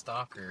old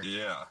stalker.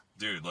 Yeah,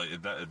 dude, like,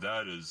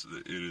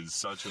 it is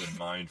such a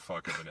mind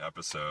fuck of an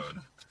episode.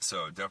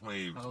 So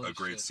definitely a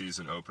great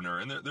season opener,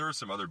 and there are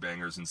some other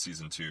bangers in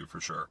season 2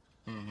 for sure.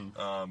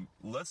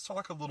 Let's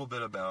talk a little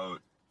bit about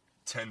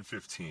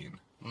 1015.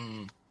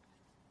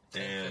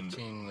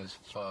 1015 was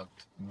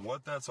fucked.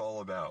 What that's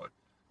all about.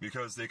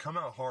 Because they come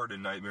out hard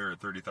in Nightmare at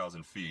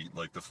 30,000 feet.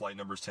 Like, the flight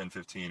number's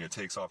 1015. It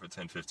takes off at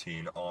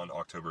 1015 on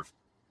October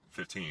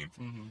 15th.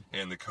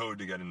 And the code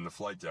to get in the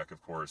flight deck,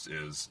 of course,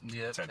 is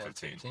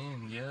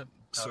 1015. Yep.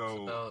 Talks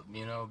about,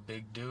 you know,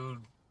 big dude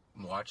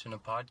watching a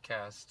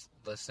podcast,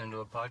 listening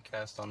to a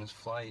podcast on his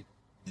flight.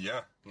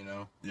 Yeah. You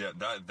know? Yeah,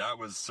 that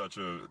was such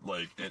a,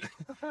 like,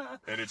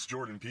 and it's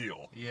Jordan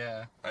Peele.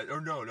 Yeah.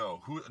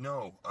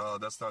 No,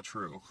 that's not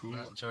true.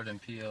 Not Jordan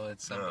Peele,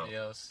 it's somebody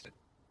else.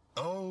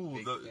 Oh,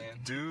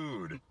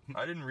 dude,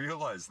 I didn't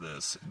realize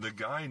this. The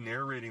guy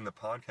narrating the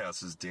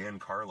podcast is Dan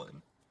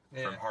Carlin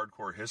from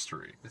Hardcore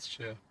History. That's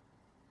true.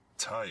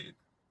 Tight.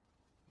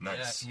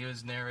 Nice. Yeah, he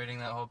was narrating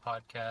that whole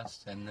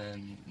podcast, and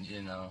then,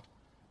 you know,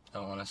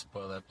 don't want to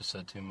spoil the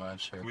episode too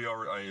much.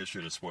 Or... I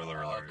issued a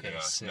spoiler alert. Okay, yeah.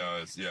 sick.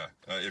 No,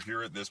 if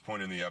you're at this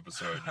point in the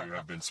episode, you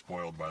have been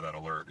spoiled by that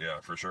alert. Yeah,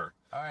 for sure.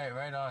 All right,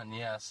 right on.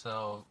 Yeah,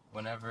 so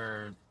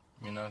whenever,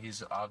 you know,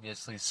 he's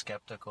obviously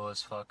skeptical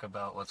as fuck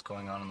about what's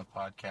going on in the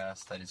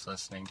podcast that he's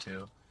listening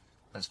to.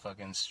 This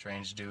fucking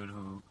strange dude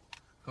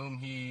whom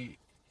he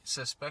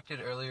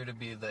suspected earlier to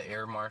be the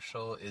air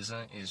marshal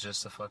isn't. He's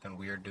just a fucking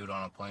weird dude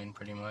on a plane,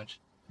 pretty much.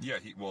 Yeah,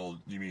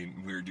 you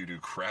mean weird dude who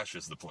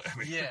crashes the plane?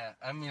 Yeah,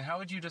 I mean, how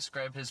would you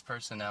describe his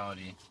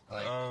personality?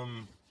 Like,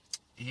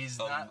 he's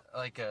not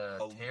like a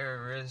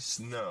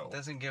terrorist. No.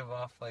 Doesn't give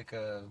off like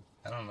a,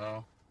 I don't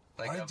know.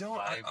 Like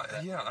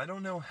I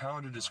don't know how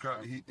to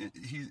describe.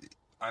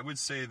 I would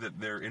say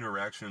that their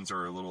interactions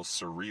are a little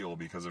surreal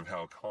because of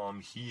how calm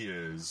he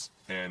is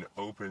and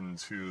open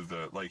to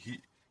the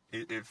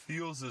It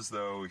feels as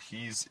though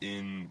he's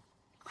in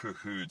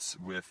cahoots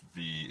with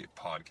the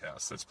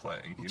podcast that's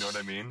playing. You know what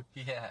I mean?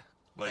 Yeah.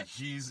 Like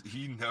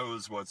he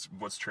knows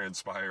what's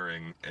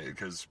transpiring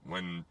because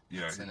when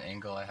it's an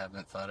angle I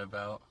haven't thought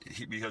about.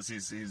 Because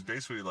he's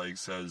basically like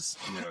says,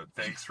 you know,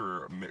 thanks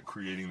for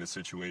creating the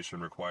situation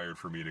required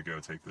for me to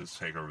go take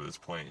over this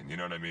plane. You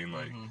know what I mean?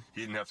 Like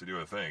he didn't have to do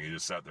a thing. He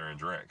just sat there and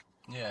drank.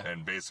 Yeah.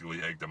 And basically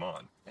egged him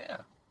on. Yeah.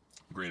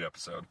 Great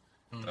episode.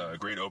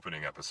 Great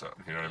opening episode.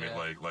 You know what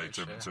I mean? Like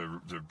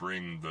to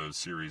bring the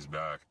series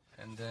back.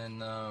 And then,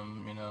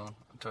 you know,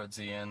 towards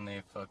the end,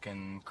 they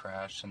fucking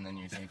crash, and then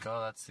you think, oh,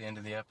 that's the end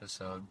of the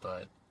episode,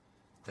 but...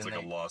 It's like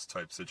a Lost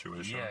type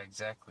situation. Yeah,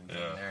 exactly.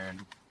 Yeah.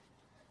 And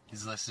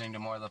he's listening to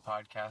more of the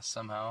podcast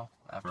somehow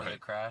after the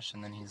crash,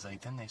 and then he's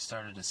like, then they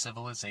started a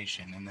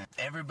civilization, and then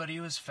everybody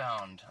was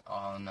found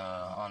on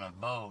a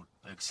boat,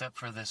 except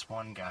for this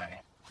one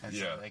guy. It's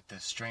like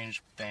this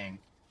strange thing.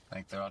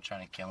 Like, they're all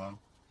trying to kill him,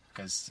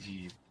 because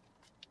he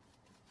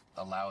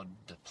allowed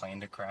the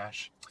plane to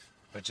crash.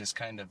 Which is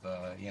kind of,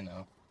 you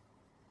know,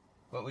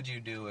 what would you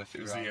do if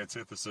it was the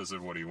antithesis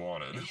of what he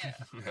wanted? Yeah,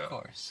 of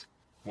course.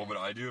 What would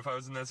I do if I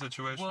was in that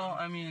situation? Well,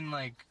 I mean,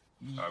 like,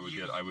 I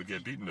would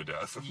get beaten to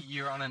death.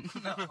 You're on a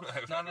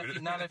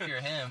not if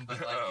you're him,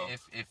 but like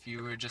if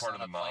you were just on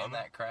a plane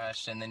that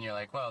crashed, and then you're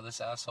like, wow, this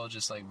asshole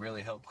just like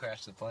really helped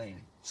crash the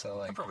plane. So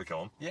like, I'd probably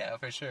kill him. Yeah,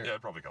 for sure. Yeah,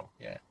 I'd probably kill him.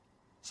 Yeah.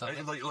 So if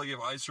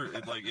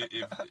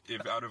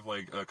out of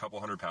like a couple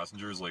hundred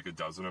passengers, like a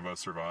dozen of us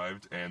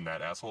survived, and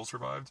that asshole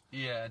survived.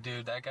 Yeah,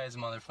 dude, that guy's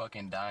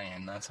motherfucking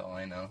dying. That's all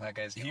I know. That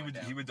guy's he would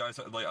die.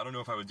 Like I don't know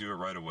if I would do it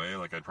right away.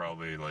 Like I'd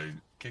probably like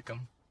kick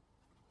him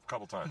a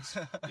couple times.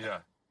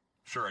 Yeah,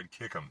 sure, I'd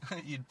kick him.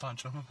 You'd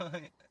punch him.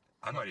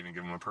 I might even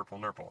give him a purple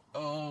nurple.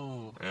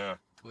 Oh. Yeah.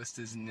 Twist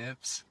his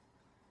nips.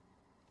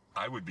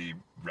 I would be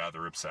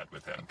rather upset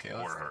with him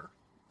or her.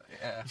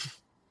 Yeah.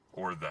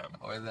 Or them.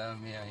 Or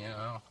them. Yeah, you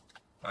know.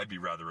 I'd be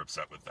rather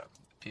upset with them.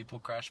 People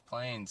crash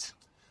planes.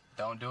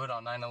 Don't do it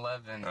on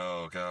 9/11.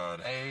 Oh, God.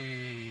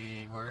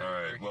 Hey, all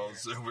right,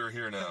 so we're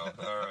here now.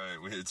 All right,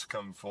 it's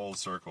come full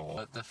circle.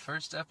 But the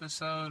first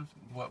episode,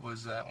 what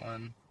was that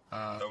one?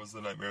 That was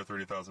The Nightmare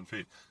 30,000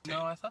 Feet.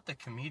 No, I thought The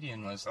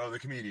Comedian was... Oh, The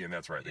Comedian,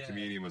 that's right. The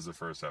Comedian was the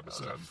first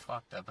episode. That was a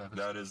fucked up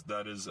episode.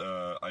 That is,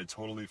 I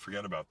totally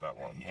forget about that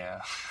one.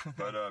 Yeah.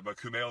 but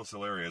Kumail is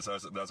hilarious.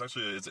 That's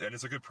actually,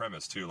 it's a good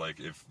premise, too. Like,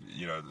 if,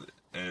 you know,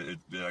 it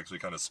actually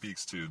kind of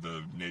speaks to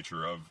the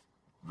nature of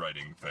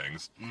writing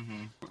things.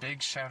 Mm-hmm.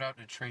 Big shout out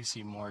to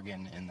Tracy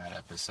Morgan in that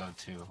episode,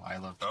 too. I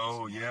love Tracy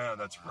Morgan. Yeah,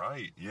 that's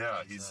right.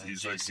 Yeah, he's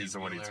the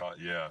one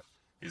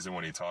he's the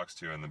one he talks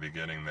to in the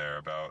beginning there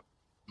about...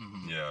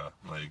 Mm-hmm. Yeah,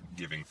 like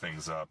giving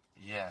things up.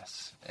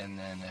 Yes, and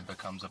then it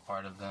becomes a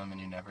part of them,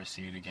 and you never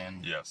see it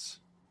again. Yes.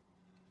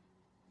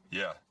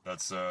 Yeah,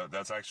 that's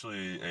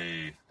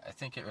actually I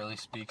think it really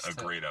speaks to... a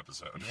great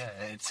episode. Yeah,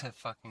 it's a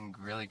fucking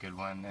really good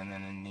one, and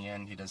then in the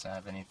end, he doesn't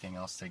have anything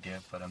else to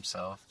give but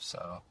himself,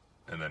 so...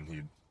 And then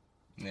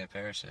he... Yeah,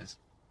 perishes.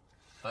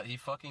 But he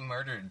fucking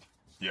murdered...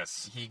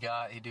 Yes.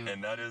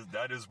 And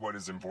that is what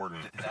is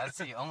important. That's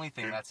the only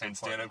thing that's important. In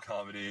stand-up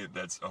comedy,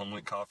 that's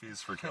only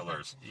coffees for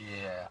killers.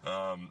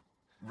 Yeah.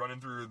 Running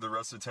through the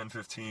rest of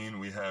 1015,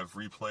 we have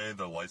replay.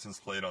 The license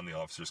plate on the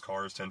officer's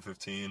car is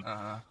 1015.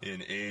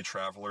 In A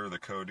Traveler, the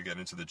code to get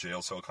into the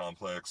jail cell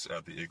complex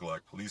at the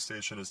Iglac police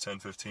station is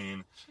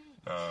 1015.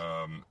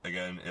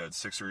 Again, at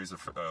 6 Degrees of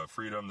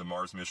Freedom, the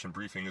Mars mission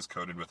briefing is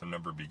coded with a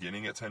number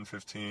beginning at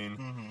 1015.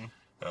 Mm-hmm.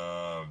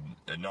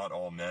 And Not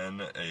All Men,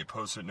 a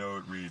post-it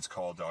note reads,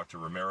 call Dr.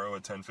 Romero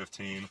at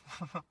 10:15.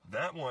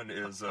 That one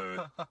is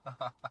I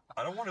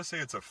don't want to say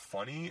it's a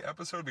funny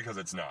episode because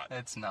it's not.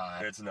 It's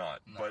not.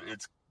 No. But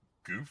it's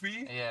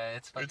goofy. Yeah,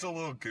 it's a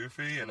little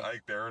goofy, and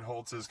Ike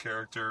Barinholtz's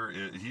character,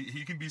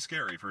 he can be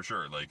scary for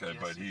sure. Like, yes,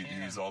 but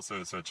he's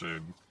also such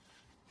a...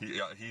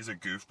 He's a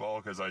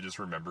goofball because I just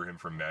remember him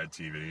from Mad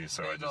TV,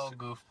 so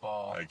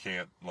goofball. I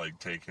can't, like,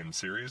 take him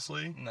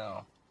seriously.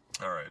 No.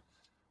 All right.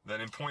 Then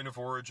in Point of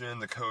Origin,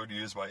 the code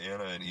used by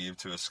Anna and Eve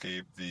to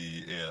escape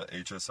the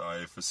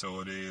HSI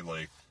facility,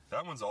 like,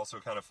 that one's also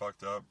kind of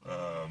fucked up.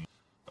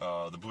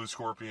 The Blue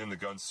Scorpion, the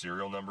gun's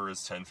serial number is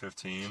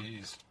 1015.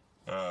 Jeez.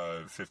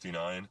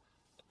 59,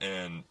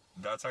 and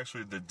that's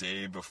actually the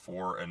day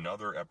before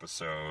another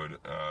episode,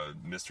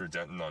 Mr.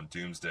 Denton on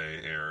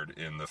Doomsday, aired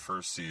in the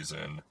first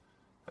season.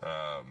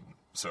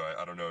 So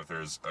I don't know if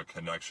there's a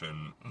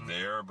connection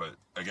there, but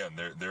again,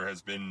 there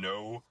has been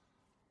no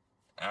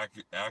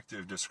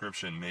active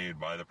description made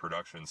by the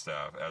production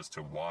staff as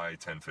to why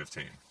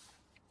 10:15.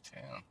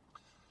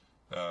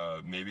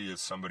 Damn. Maybe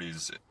it's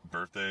somebody's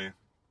birthday.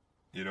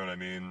 You know what I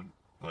mean?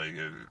 Like,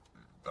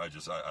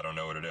 I don't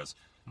know what it is.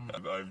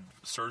 I've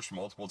searched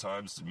multiple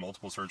times,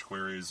 multiple search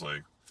queries,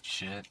 like...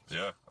 Shit.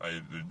 Yeah,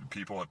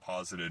 people have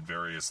posited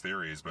various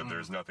theories, but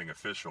there's nothing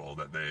official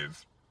that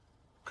they've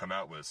come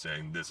out with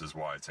saying this is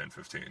why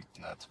 10:15.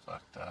 That's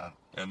fucked up.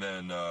 And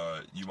then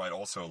you might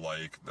also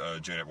like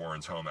Janet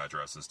Warren's home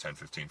address is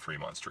 1015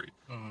 Fremont Street.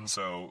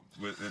 So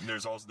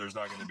there's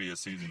not going to be a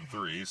season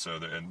 3, so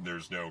and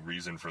there's no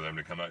reason for them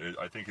to come out.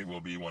 I think it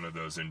will be one of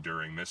those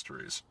enduring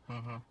mysteries.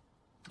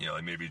 You know,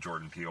 like maybe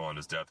Jordan Peele on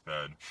his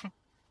deathbed.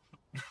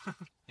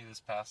 He was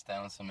passed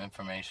down some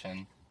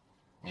information.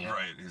 Yeah.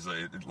 Right, he's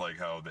like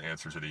how the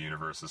answer to the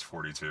universe is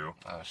 42.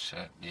 Oh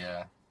shit,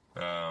 yeah.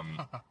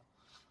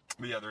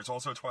 But yeah, there's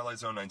also Twilight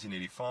Zone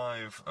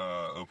 1985,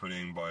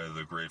 opening by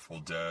the Grateful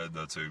Dead.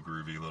 That's a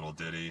groovy little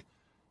ditty.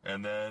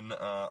 And then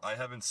I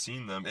haven't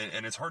seen them,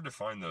 and it's hard to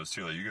find those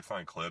too. Like, you could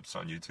find clips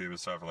on YouTube and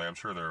stuff. Like, I'm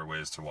sure there are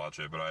ways to watch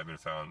it, but I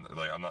haven't found.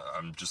 Like,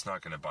 I'm just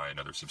not going to buy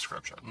another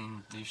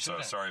subscription. You So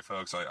shouldn't. sorry,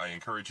 folks. I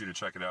encourage you to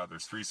check it out.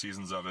 There's 3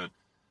 seasons of it.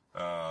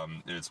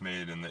 It's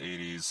made in the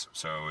 80s,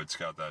 so it's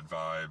got that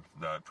vibe,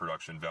 that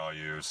production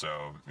value.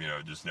 So, you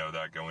know, just know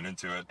that going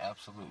into it.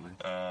 Absolutely.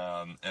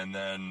 And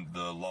then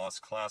the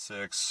Lost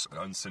Classics,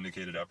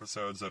 unsyndicated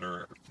episodes that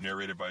are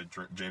narrated by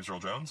James Earl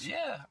Jones.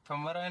 Yeah,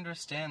 from what I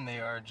understand, they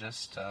are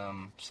just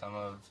some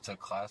of the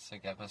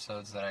classic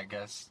episodes that I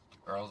guess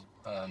Rod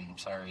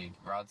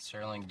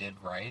Serling did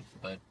write,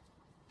 but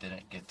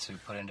didn't get to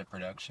put into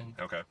production.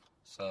 Okay.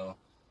 So,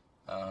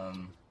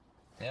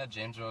 yeah,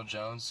 James Earl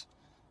Jones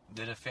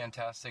did a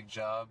fantastic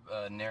job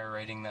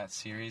narrating that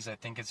series. I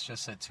think it's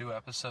just a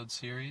 2-episode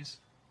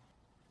series.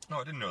 Oh,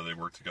 I didn't know they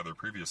worked together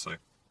previously.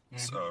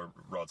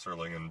 Rod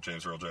Serling and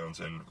James Earl Jones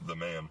in The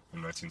Man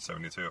in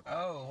 1972.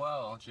 Oh,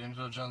 wow. James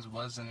Earl Jones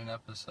was in an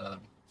episode.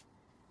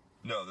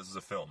 No, this is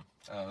a film.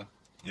 Oh.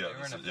 Yeah, They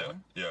were in a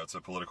film? Yeah, it's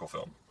a political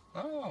film.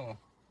 Oh,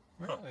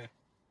 really?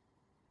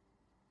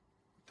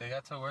 They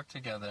got to work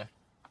together.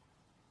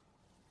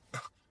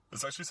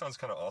 This actually sounds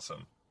kind of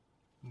awesome.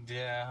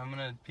 Yeah, I'm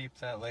gonna peep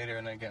that later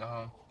when I get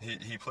home.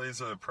 He plays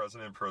a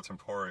president pro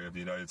tempore of the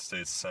United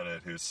States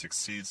Senate who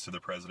succeeds to the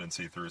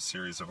presidency through a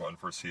series of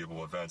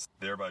unforeseeable events,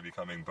 thereby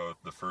becoming both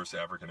the first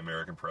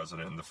African-American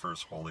president and the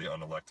first wholly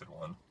unelected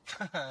one.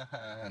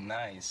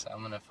 Nice.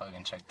 I'm gonna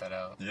fucking check that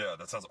out. Yeah,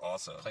 that sounds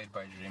awesome. Played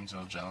by James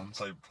Earl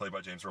Jones. Played by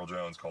James Earl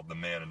Jones, called The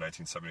Man in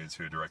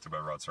 1972, directed by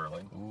Rod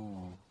Serling.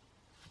 Ooh.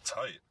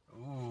 Tight.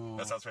 Ooh.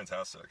 That sounds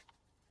fantastic.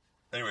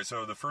 Anyway,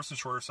 so the first and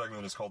shorter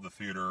segment is called The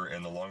Theater,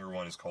 and the longer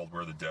one is called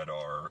Where the Dead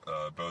Are,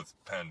 both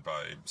penned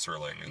by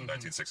Serling in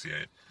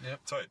 1968.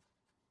 Yep. Tight.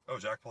 Oh,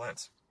 Jack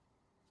Palance.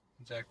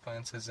 Jack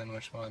Palance is in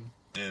which one?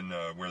 In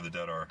Where the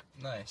Dead Are.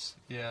 Nice.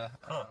 Yeah.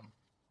 Huh.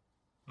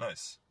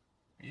 Nice.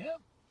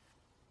 Yep.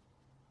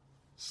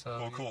 So.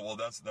 Well, cool. Well,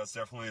 that's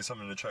definitely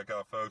something to check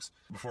out, folks.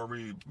 Before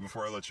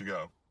I let you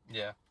go,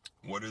 Yeah.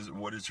 what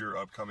is your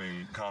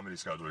upcoming comedy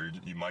schedule? Are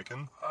you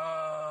micing?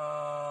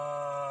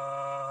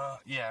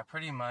 Yeah,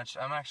 pretty much.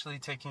 I'm actually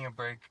taking a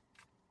break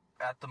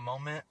at the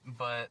moment,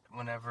 but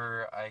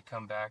whenever I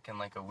come back in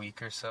like a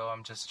week or so,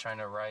 I'm just trying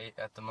to write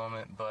at the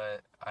moment.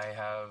 But I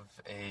have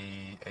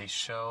a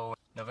show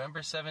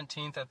November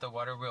 17th at the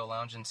Water Wheel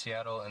Lounge in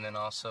Seattle, and then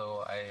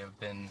also I have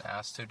been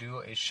asked to do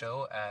a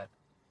show at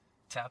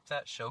Tap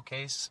That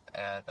Showcase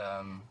at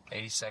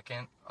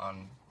 82nd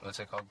on, what's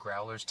it called,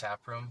 Growler's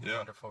Tap Room. Yeah.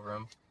 Wonderful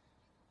room.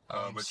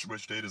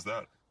 Which date is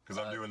that? Because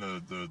I'm doing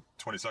the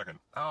 22nd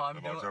Oh, of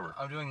October.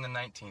 I'm doing the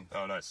 19th.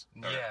 Oh, nice.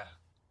 Okay. Yeah.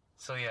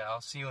 So yeah,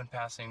 I'll see you in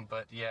passing.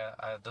 But yeah,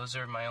 those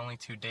are my only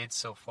 2 dates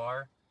so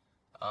far.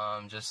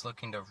 Just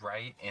looking to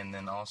write and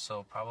then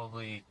also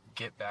probably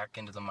get back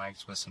into the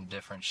mics with some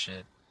different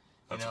shit.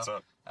 That's what's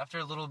up. After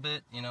a little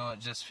bit, it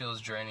just feels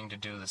draining to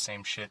do the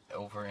same shit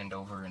over and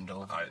over and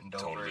over I and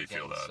over totally again.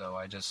 feel that.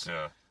 So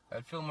Yeah.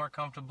 I'd feel more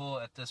comfortable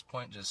at this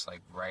point just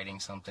like writing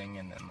something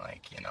and then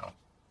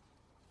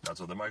That's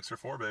what the mics are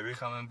for, baby.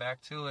 coming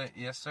back to it.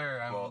 Yes,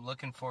 sir. I'm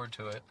looking forward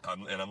to it.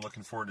 I'm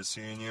looking forward to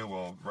seeing you.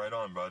 Well, right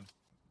on, bud.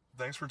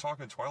 Thanks for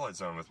talking Twilight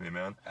Zone with me,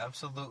 man.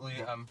 Absolutely.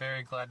 I'm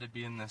very glad to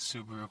be in this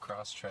Subaru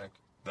Crosstrek.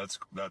 That's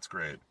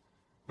great.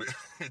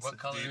 What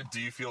color? Do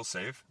you feel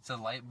safe? It's a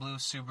light blue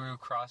Subaru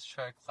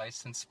Crosstrek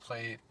license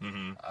plate.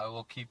 Mm-hmm. I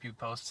will keep you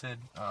posted.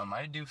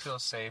 I do feel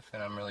safe,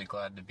 and I'm really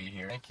glad to be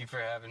here. Thank you for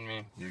having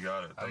me. You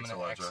got it. Thanks, I'm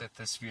going Elijah. to exit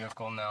this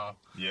vehicle now.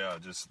 Yeah,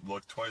 just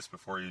look twice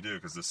before you do,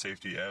 because the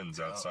safety ends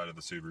outside of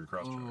the Subaru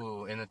Crosstrek.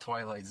 Ooh, in the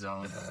Twilight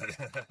Zone.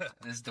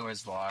 This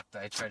door's locked.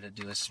 I tried to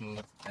do a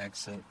smooth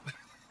exit.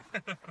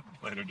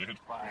 Later, dude.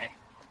 Bye.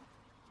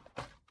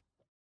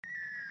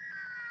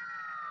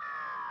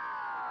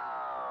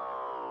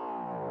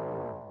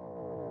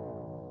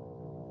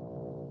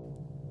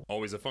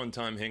 Always a fun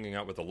time hanging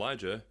out with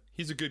Elijah.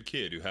 He's a good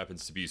kid who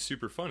happens to be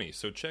super funny,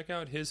 so check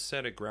out his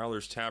set at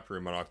Growler's Tap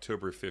Room on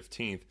October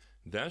 15th.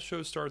 That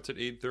show starts at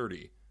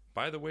 8:30.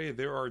 By the way,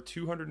 there are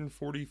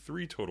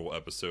 243 total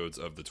episodes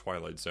of The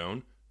Twilight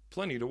Zone.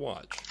 Plenty to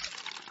watch.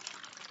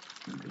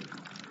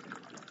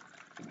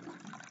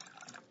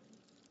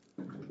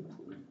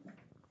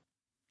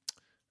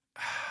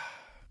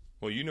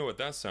 Well, you know what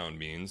that sound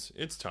means.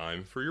 It's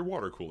time for your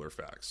water cooler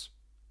facts.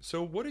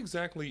 So what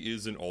exactly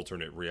is an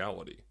alternate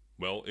reality?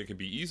 Well, it can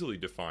be easily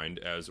defined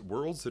as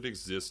worlds that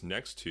exist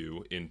next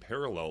to, in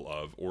parallel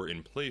of, or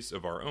in place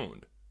of our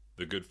own.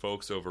 The good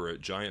folks over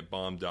at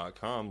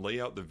GiantBomb.com lay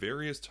out the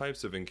various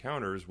types of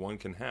encounters one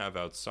can have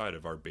outside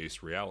of our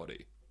base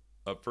reality.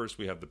 Up first,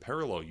 we have the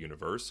parallel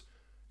universe.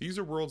 These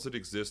are worlds that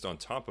exist on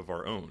top of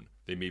our own.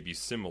 They may be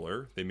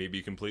similar, they may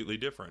be completely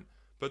different,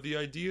 but the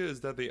idea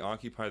is that they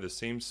occupy the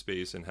same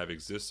space and have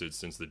existed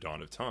since the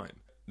dawn of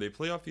time. They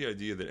play off the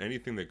idea that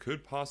anything that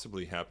could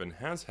possibly happen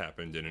has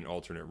happened in an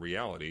alternate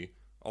reality.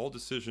 All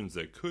decisions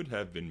that could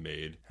have been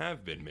made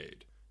have been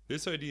made.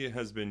 This idea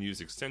has been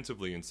used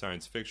extensively in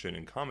science fiction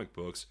and comic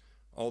books,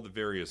 all the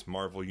various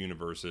Marvel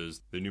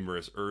universes, the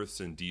numerous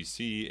Earths in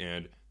DC,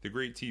 and the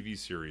great TV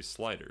series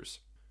Sliders.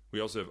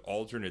 We also have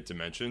alternate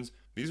dimensions.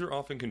 These are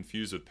often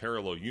confused with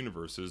parallel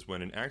universes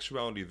when in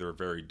actuality they're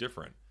very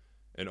different.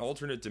 An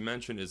alternate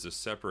dimension is a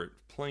separate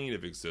plane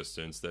of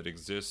existence that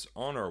exists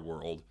on our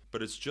world,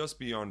 but it's just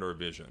beyond our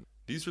vision.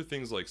 These are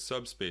things like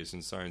subspace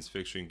in science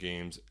fiction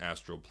games,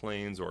 astral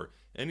planes, or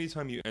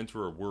anytime you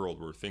enter a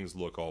world where things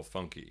look all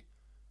funky.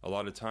 A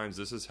lot of times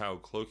this is how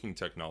cloaking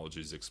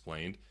technology is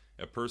explained.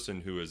 A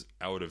person who is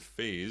out of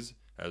phase,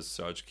 as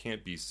such,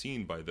 can't be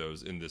seen by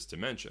those in this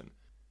dimension.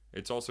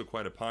 It's also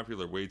quite a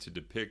popular way to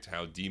depict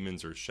how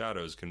demons or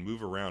shadows can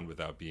move around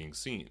without being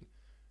seen.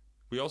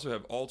 We also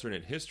have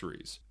alternate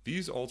histories.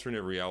 These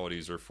alternate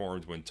realities are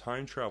formed when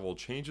time travel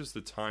changes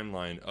the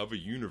timeline of a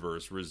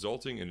universe,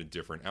 resulting in a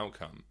different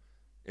outcome.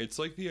 It's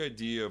like the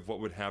idea of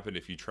what would happen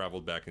if you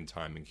traveled back in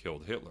time and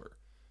killed Hitler.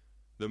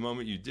 The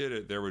moment you did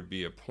it, there would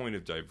be a point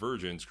of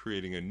divergence,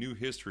 creating a new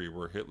history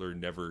where Hitler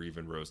never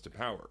even rose to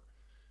power.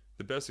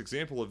 The best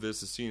example of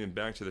this is seen in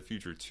Back to the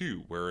Future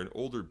 2, where an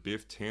older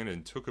Biff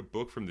Tannen took a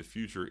book from the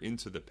future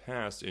into the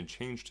past and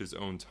changed his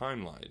own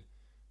timeline.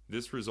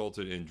 This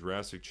resulted in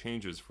drastic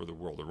changes for the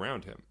world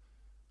around him.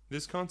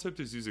 This concept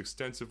is used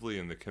extensively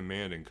in the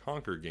Command and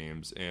Conquer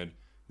games, and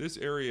this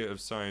area of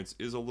science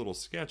is a little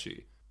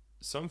sketchy.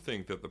 Some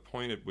think that the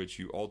point at which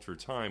you alter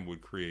time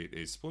would create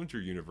a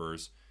splinter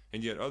universe,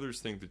 and yet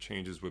others think the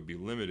changes would be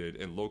limited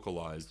and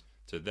localized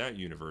to that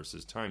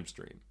universe's time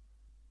stream.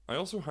 I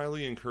also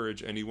highly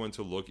encourage anyone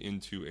to look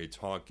into a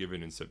talk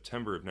given in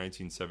September of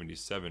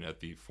 1977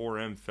 at the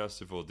Forum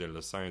Festival de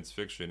la Science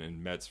Fiction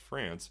in Metz,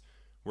 France,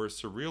 where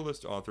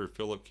surrealist author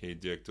Philip K.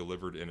 Dick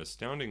delivered an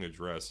astounding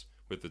address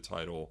with the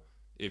title,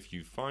 "If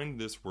You Find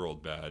This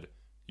World Bad,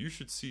 You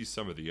Should See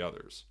Some of the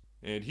Others."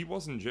 And he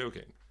wasn't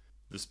joking.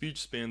 The speech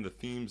spanned the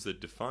themes that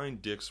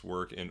define Dick's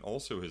work and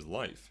also his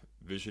life: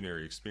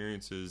 visionary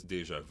experiences,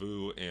 déjà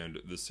vu,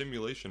 and the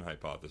simulation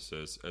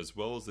hypothesis, as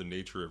well as the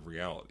nature of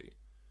reality.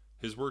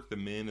 His work, The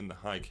Man in the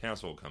High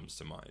Castle, comes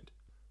to mind.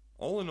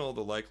 All in all,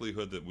 the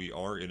likelihood that we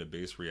are in a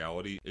base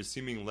reality is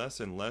seeming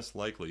less and less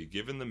likely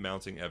given the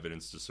mounting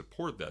evidence to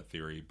support that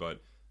theory,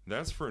 but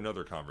that's for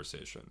another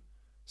conversation.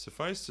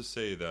 Suffice to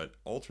say that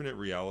alternate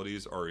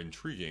realities are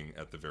intriguing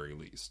at the very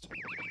least.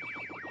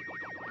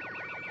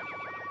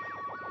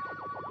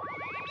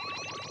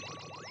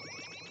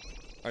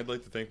 I'd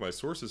like to thank my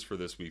sources for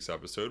this week's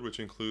episode, which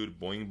include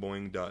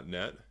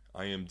boingboing.net,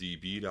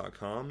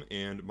 imdb.com,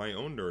 and my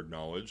own nerd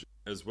knowledge,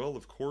 as well,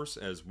 of course,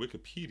 as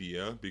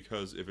Wikipedia,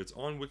 because if it's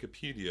on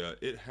Wikipedia,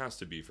 it has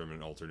to be from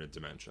an alternate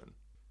dimension.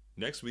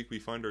 Next week, we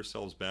find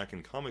ourselves back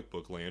in comic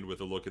book land with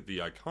a look at the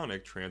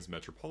iconic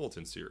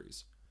Transmetropolitan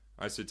series.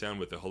 I sit down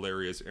with the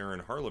hilarious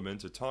Aaron Harleman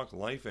to talk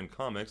life and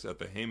comics at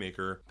the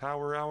Haymaker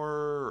Power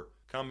Hour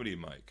comedy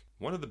mic,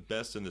 one of the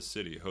best in the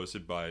city,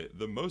 hosted by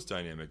the most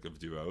dynamic of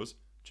duos,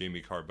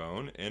 Jamie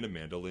Carbone and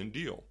Amanda Lynn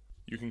Deal.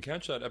 You can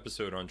catch that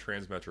episode on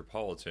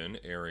Transmetropolitan,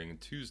 airing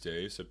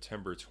Tuesday,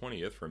 September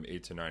 20th from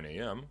 8 to 9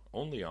 a.m.,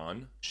 only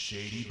on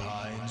Shady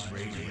Pines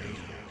Radio.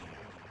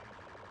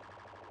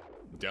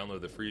 Download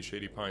the free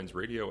Shady Pines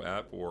Radio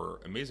app for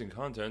amazing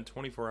content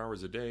 24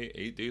 hours a day,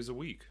 8 days a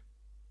week.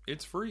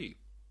 It's free.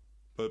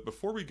 But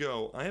before we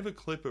go, I have a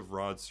clip of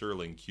Rod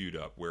Serling queued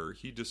up where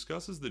he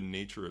discusses the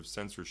nature of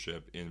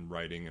censorship in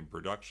writing and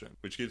production,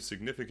 which gives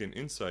significant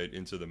insight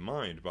into the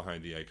mind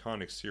behind the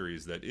iconic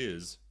series that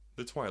is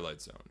The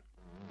Twilight Zone.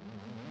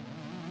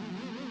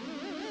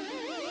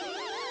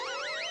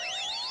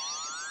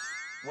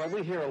 Well,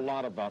 we hear a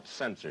lot about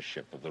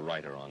censorship of the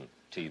writer on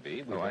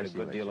TV. We've heard a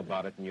good deal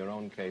about it in your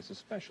own case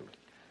especially.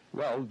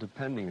 Well,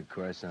 depending, of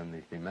course, on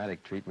the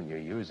thematic treatment you're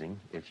using,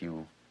 if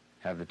you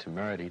have the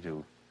temerity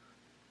to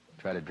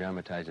try to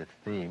dramatize a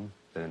theme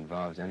that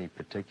involves any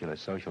particular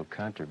social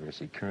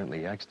controversy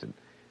currently extant,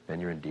 then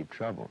you're in deep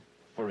trouble.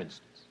 For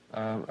instance?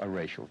 A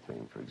racial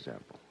theme, for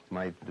example.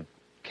 The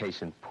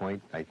case in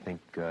point, I think,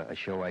 a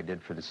show I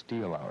did for the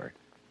Steel Hour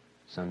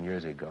some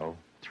years ago,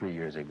 3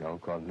 years ago,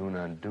 called Noon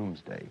on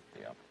Doomsday,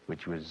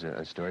 which was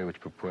a story which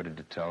purported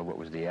to tell what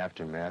was the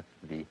aftermath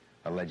of the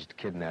alleged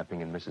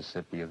kidnapping in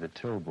Mississippi of the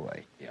Till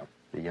Boy,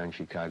 the young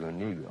Chicago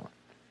Negro.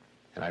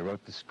 And I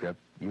wrote the script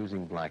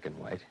using black and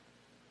white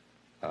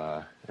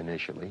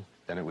initially.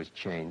 Then it was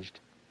changed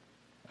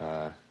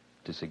to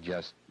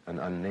suggest an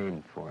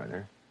unnamed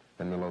foreigner.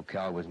 Then the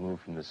locale was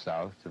moved from the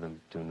South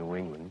to New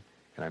England,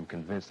 and I'm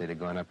convinced they'd have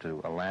gone up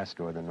to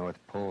Alaska or the North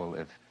Pole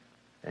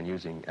and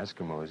using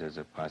Eskimos as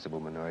a possible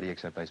minority,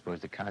 except I suppose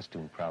the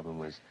costume problem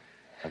was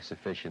of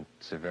sufficient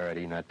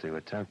severity not to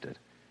attempt it.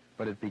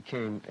 But it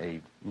became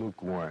a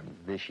lukewarm,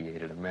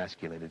 vitiated,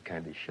 emasculated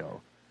kind of show.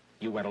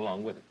 You went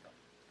along with it,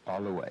 though?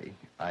 All the way.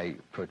 I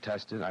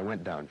protested. I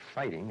went down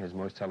fighting, as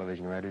most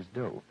television writers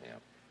do.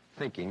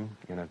 Thinking,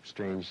 in a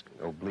strange,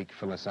 oblique,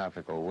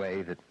 philosophical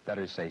way, that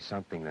better say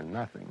something than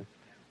nothing.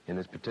 In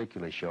this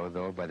particular show,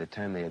 though, by the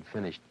time they had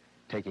finished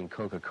taking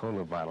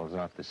Coca-Cola bottles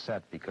off the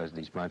set because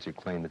the sponsor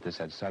claimed that this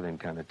had Southern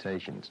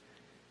connotations,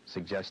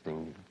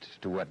 suggesting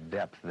to what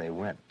depth they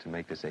went to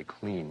make this a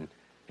clean,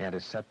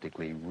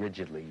 antiseptically,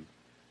 rigidly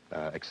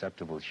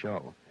acceptable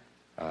show.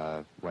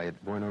 Why,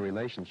 it bore no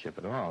relationship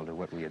at all to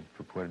what we had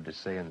purported to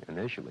say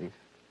initially.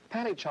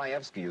 Paddy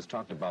Chayefsky has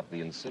talked about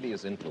the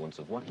insidious influence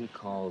of what he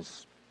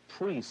calls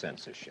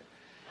pre-censorship.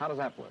 How does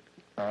that work?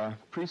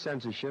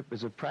 Pre-censorship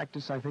is a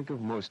practice, I think,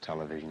 of most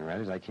television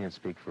writers. I can't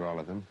speak for all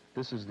of them.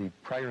 This is the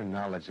prior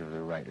knowledge of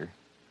the writer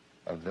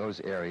of those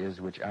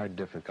areas which are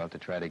difficult to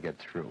try to get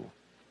through.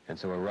 And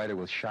so a writer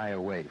will shy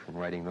away from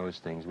writing those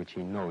things which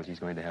he knows he's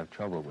going to have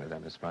trouble with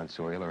on a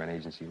sponsorial or an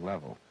agency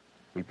level.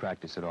 We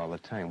practice it all the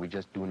time. We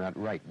just do not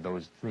write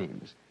those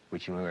themes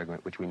which we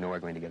know are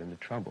going to get into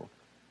trouble.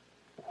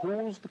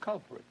 Who's the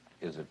culprit?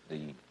 Is it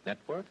the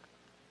network,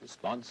 the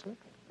sponsor?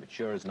 It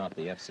sure is not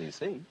the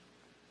FCC.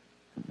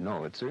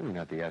 No, it's certainly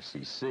not the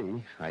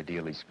FCC,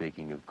 ideally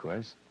speaking, of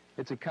course.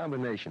 It's a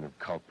combination of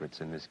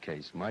culprits in this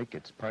case, Mike.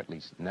 It's partly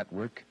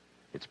network.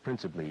 It's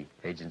principally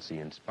agency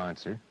and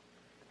sponsor.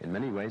 In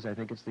many ways, I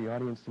think it's the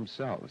audience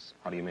themselves.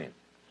 How do you mean?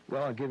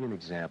 Well, I'll give you an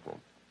example.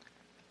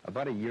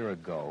 About a year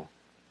ago,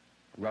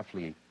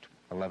 roughly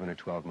 11 or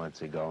 12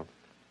 months ago,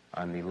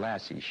 on the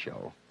Lassie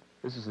show,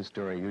 this is a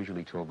story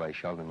usually told by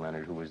Sheldon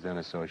Leonard, who was then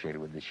associated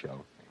with the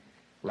show.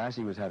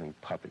 Lassie was having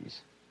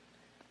puppies,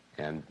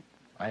 and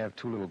I have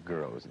two little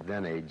girls,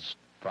 then aged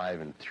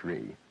 5 and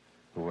 3,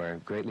 who are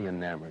greatly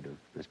enamored of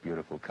this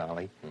beautiful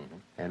collie,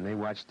 and they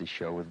watched the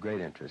show with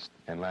great interest,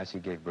 and Lassie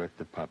gave birth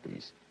to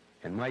puppies.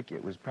 And Mike,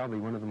 it was probably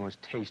one of the most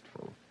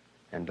tasteful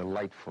and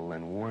delightful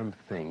and warm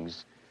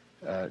things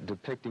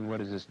depicting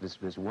what is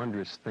this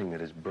wondrous thing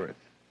that is birth.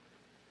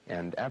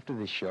 And after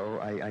the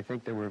show, I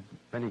think there were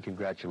many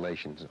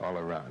congratulations all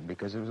around,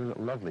 because it was a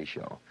lovely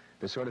show.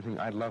 The sort of thing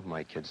I'd love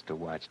my kids to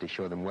watch, to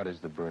show them what is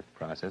the birth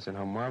process and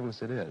how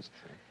marvelous it is.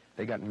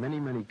 They got many,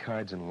 many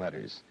cards and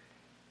letters.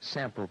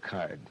 Sample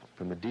card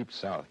from the Deep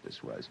South,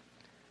 this was.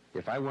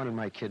 If I wanted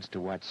my kids to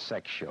watch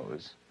sex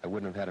shows, I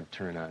wouldn't have had them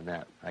turn on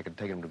that. I could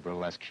take them to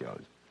burlesque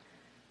shows.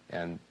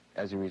 And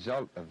as a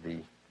result of the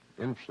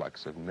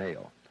influx of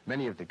mail,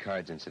 many of the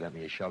cards,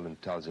 incidentally, as Sheldon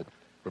tells it,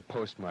 were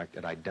postmarked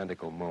at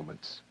identical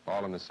moments,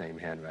 all in the same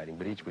handwriting,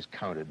 but each was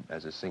counted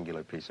as a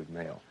singular piece of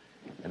mail.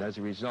 And as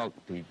a result,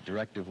 the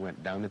directive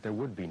went down that there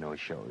would be no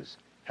shows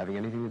having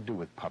anything to do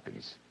with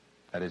puppies,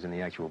 that is, in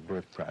the actual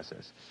birth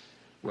process.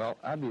 Well,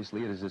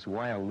 obviously, it is this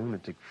wild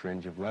lunatic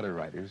fringe of letter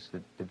writers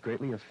that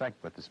greatly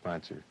affect what the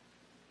sponsor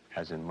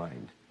has in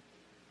mind.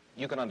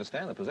 You can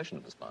understand the position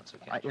of the sponsor,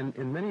 can't you?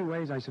 In many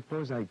ways, I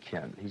suppose I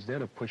can. He's there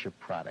to push a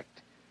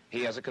product.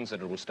 He has a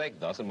considerable stake,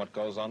 thus, in what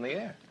goes on the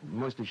air.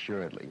 Most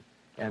assuredly.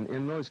 And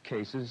in those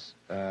cases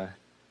where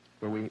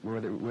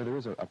there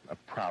is a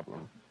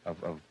problem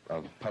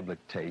of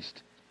public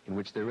taste, in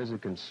which there is a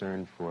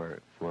concern for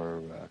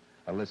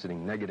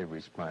eliciting negative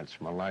response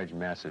from a large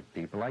mass of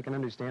people, I can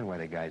understand why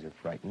the guys are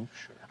frightened.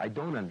 Sure. I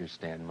don't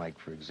understand, Mike,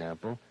 for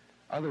example,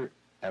 other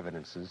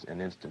evidences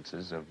and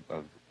instances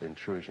of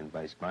intrusion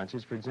by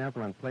sponsors. For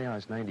example, on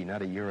Playhouse 90,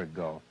 not a year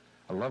ago,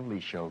 a lovely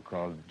show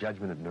called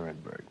Judgment at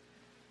Nuremberg.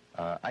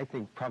 I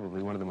think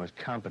probably one of the most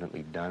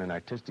competently done and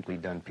artistically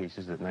done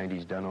pieces that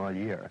 90's done all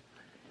year.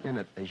 In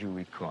it, as you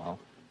recall,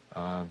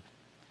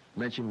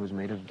 mention was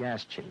made of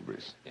gas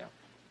chambers. Yeah.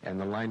 And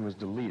the line was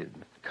deleted,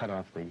 cut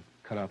off the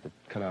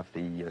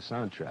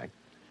soundtrack.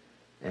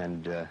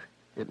 And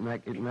it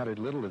mattered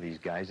little to these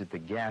guys that the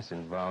gas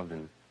involved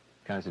in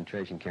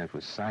concentration camps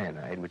was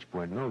cyanide, which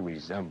bore no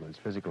resemblance,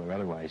 physical or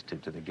otherwise, to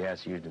the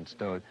gas used in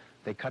stoves.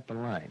 They cut the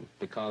line.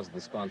 Because the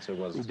sponsor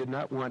was... He did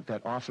not want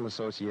that awful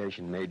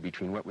association made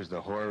between what was the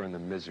horror and the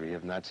misery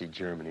of Nazi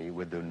Germany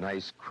with the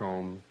nice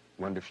chrome,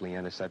 wonderfully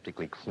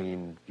antiseptically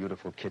clean,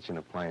 beautiful kitchen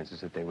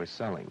appliances that they were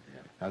selling.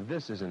 Yeah. Now,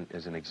 this is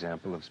an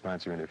example of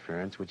sponsor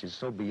interference which is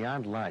so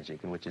beyond logic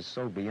and which is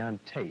so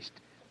beyond taste.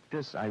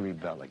 This I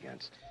rebel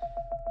against.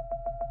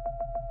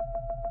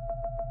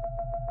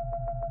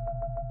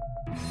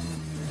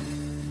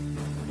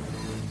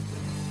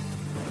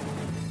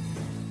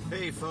 Hey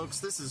Hey folks,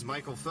 this is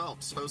Michael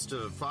Phelps, host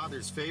of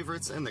Father's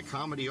Favorites and the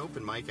Comedy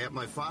Open Mic at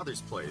my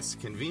father's place,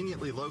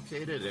 conveniently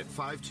located at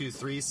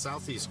 523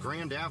 Southeast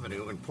Grand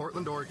Avenue in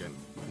Portland, Oregon.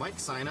 Mic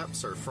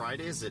sign-ups are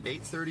Fridays at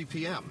 8:30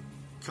 p.m.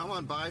 Come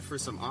on by for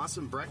some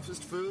awesome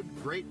breakfast food,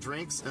 great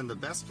drinks, and the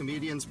best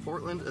comedians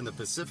Portland and the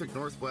Pacific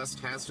Northwest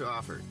has to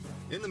offer.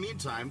 In the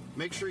meantime,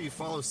 make sure you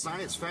follow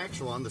Science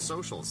Factual on the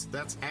socials.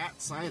 That's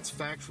at Science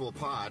Factual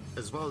Pod,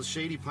 as well as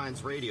Shady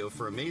Pines Radio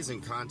for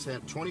amazing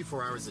content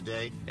 24 hours a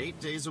day, 8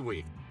 days a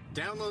week.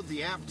 Download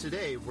the app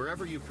today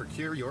wherever you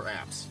procure your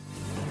apps.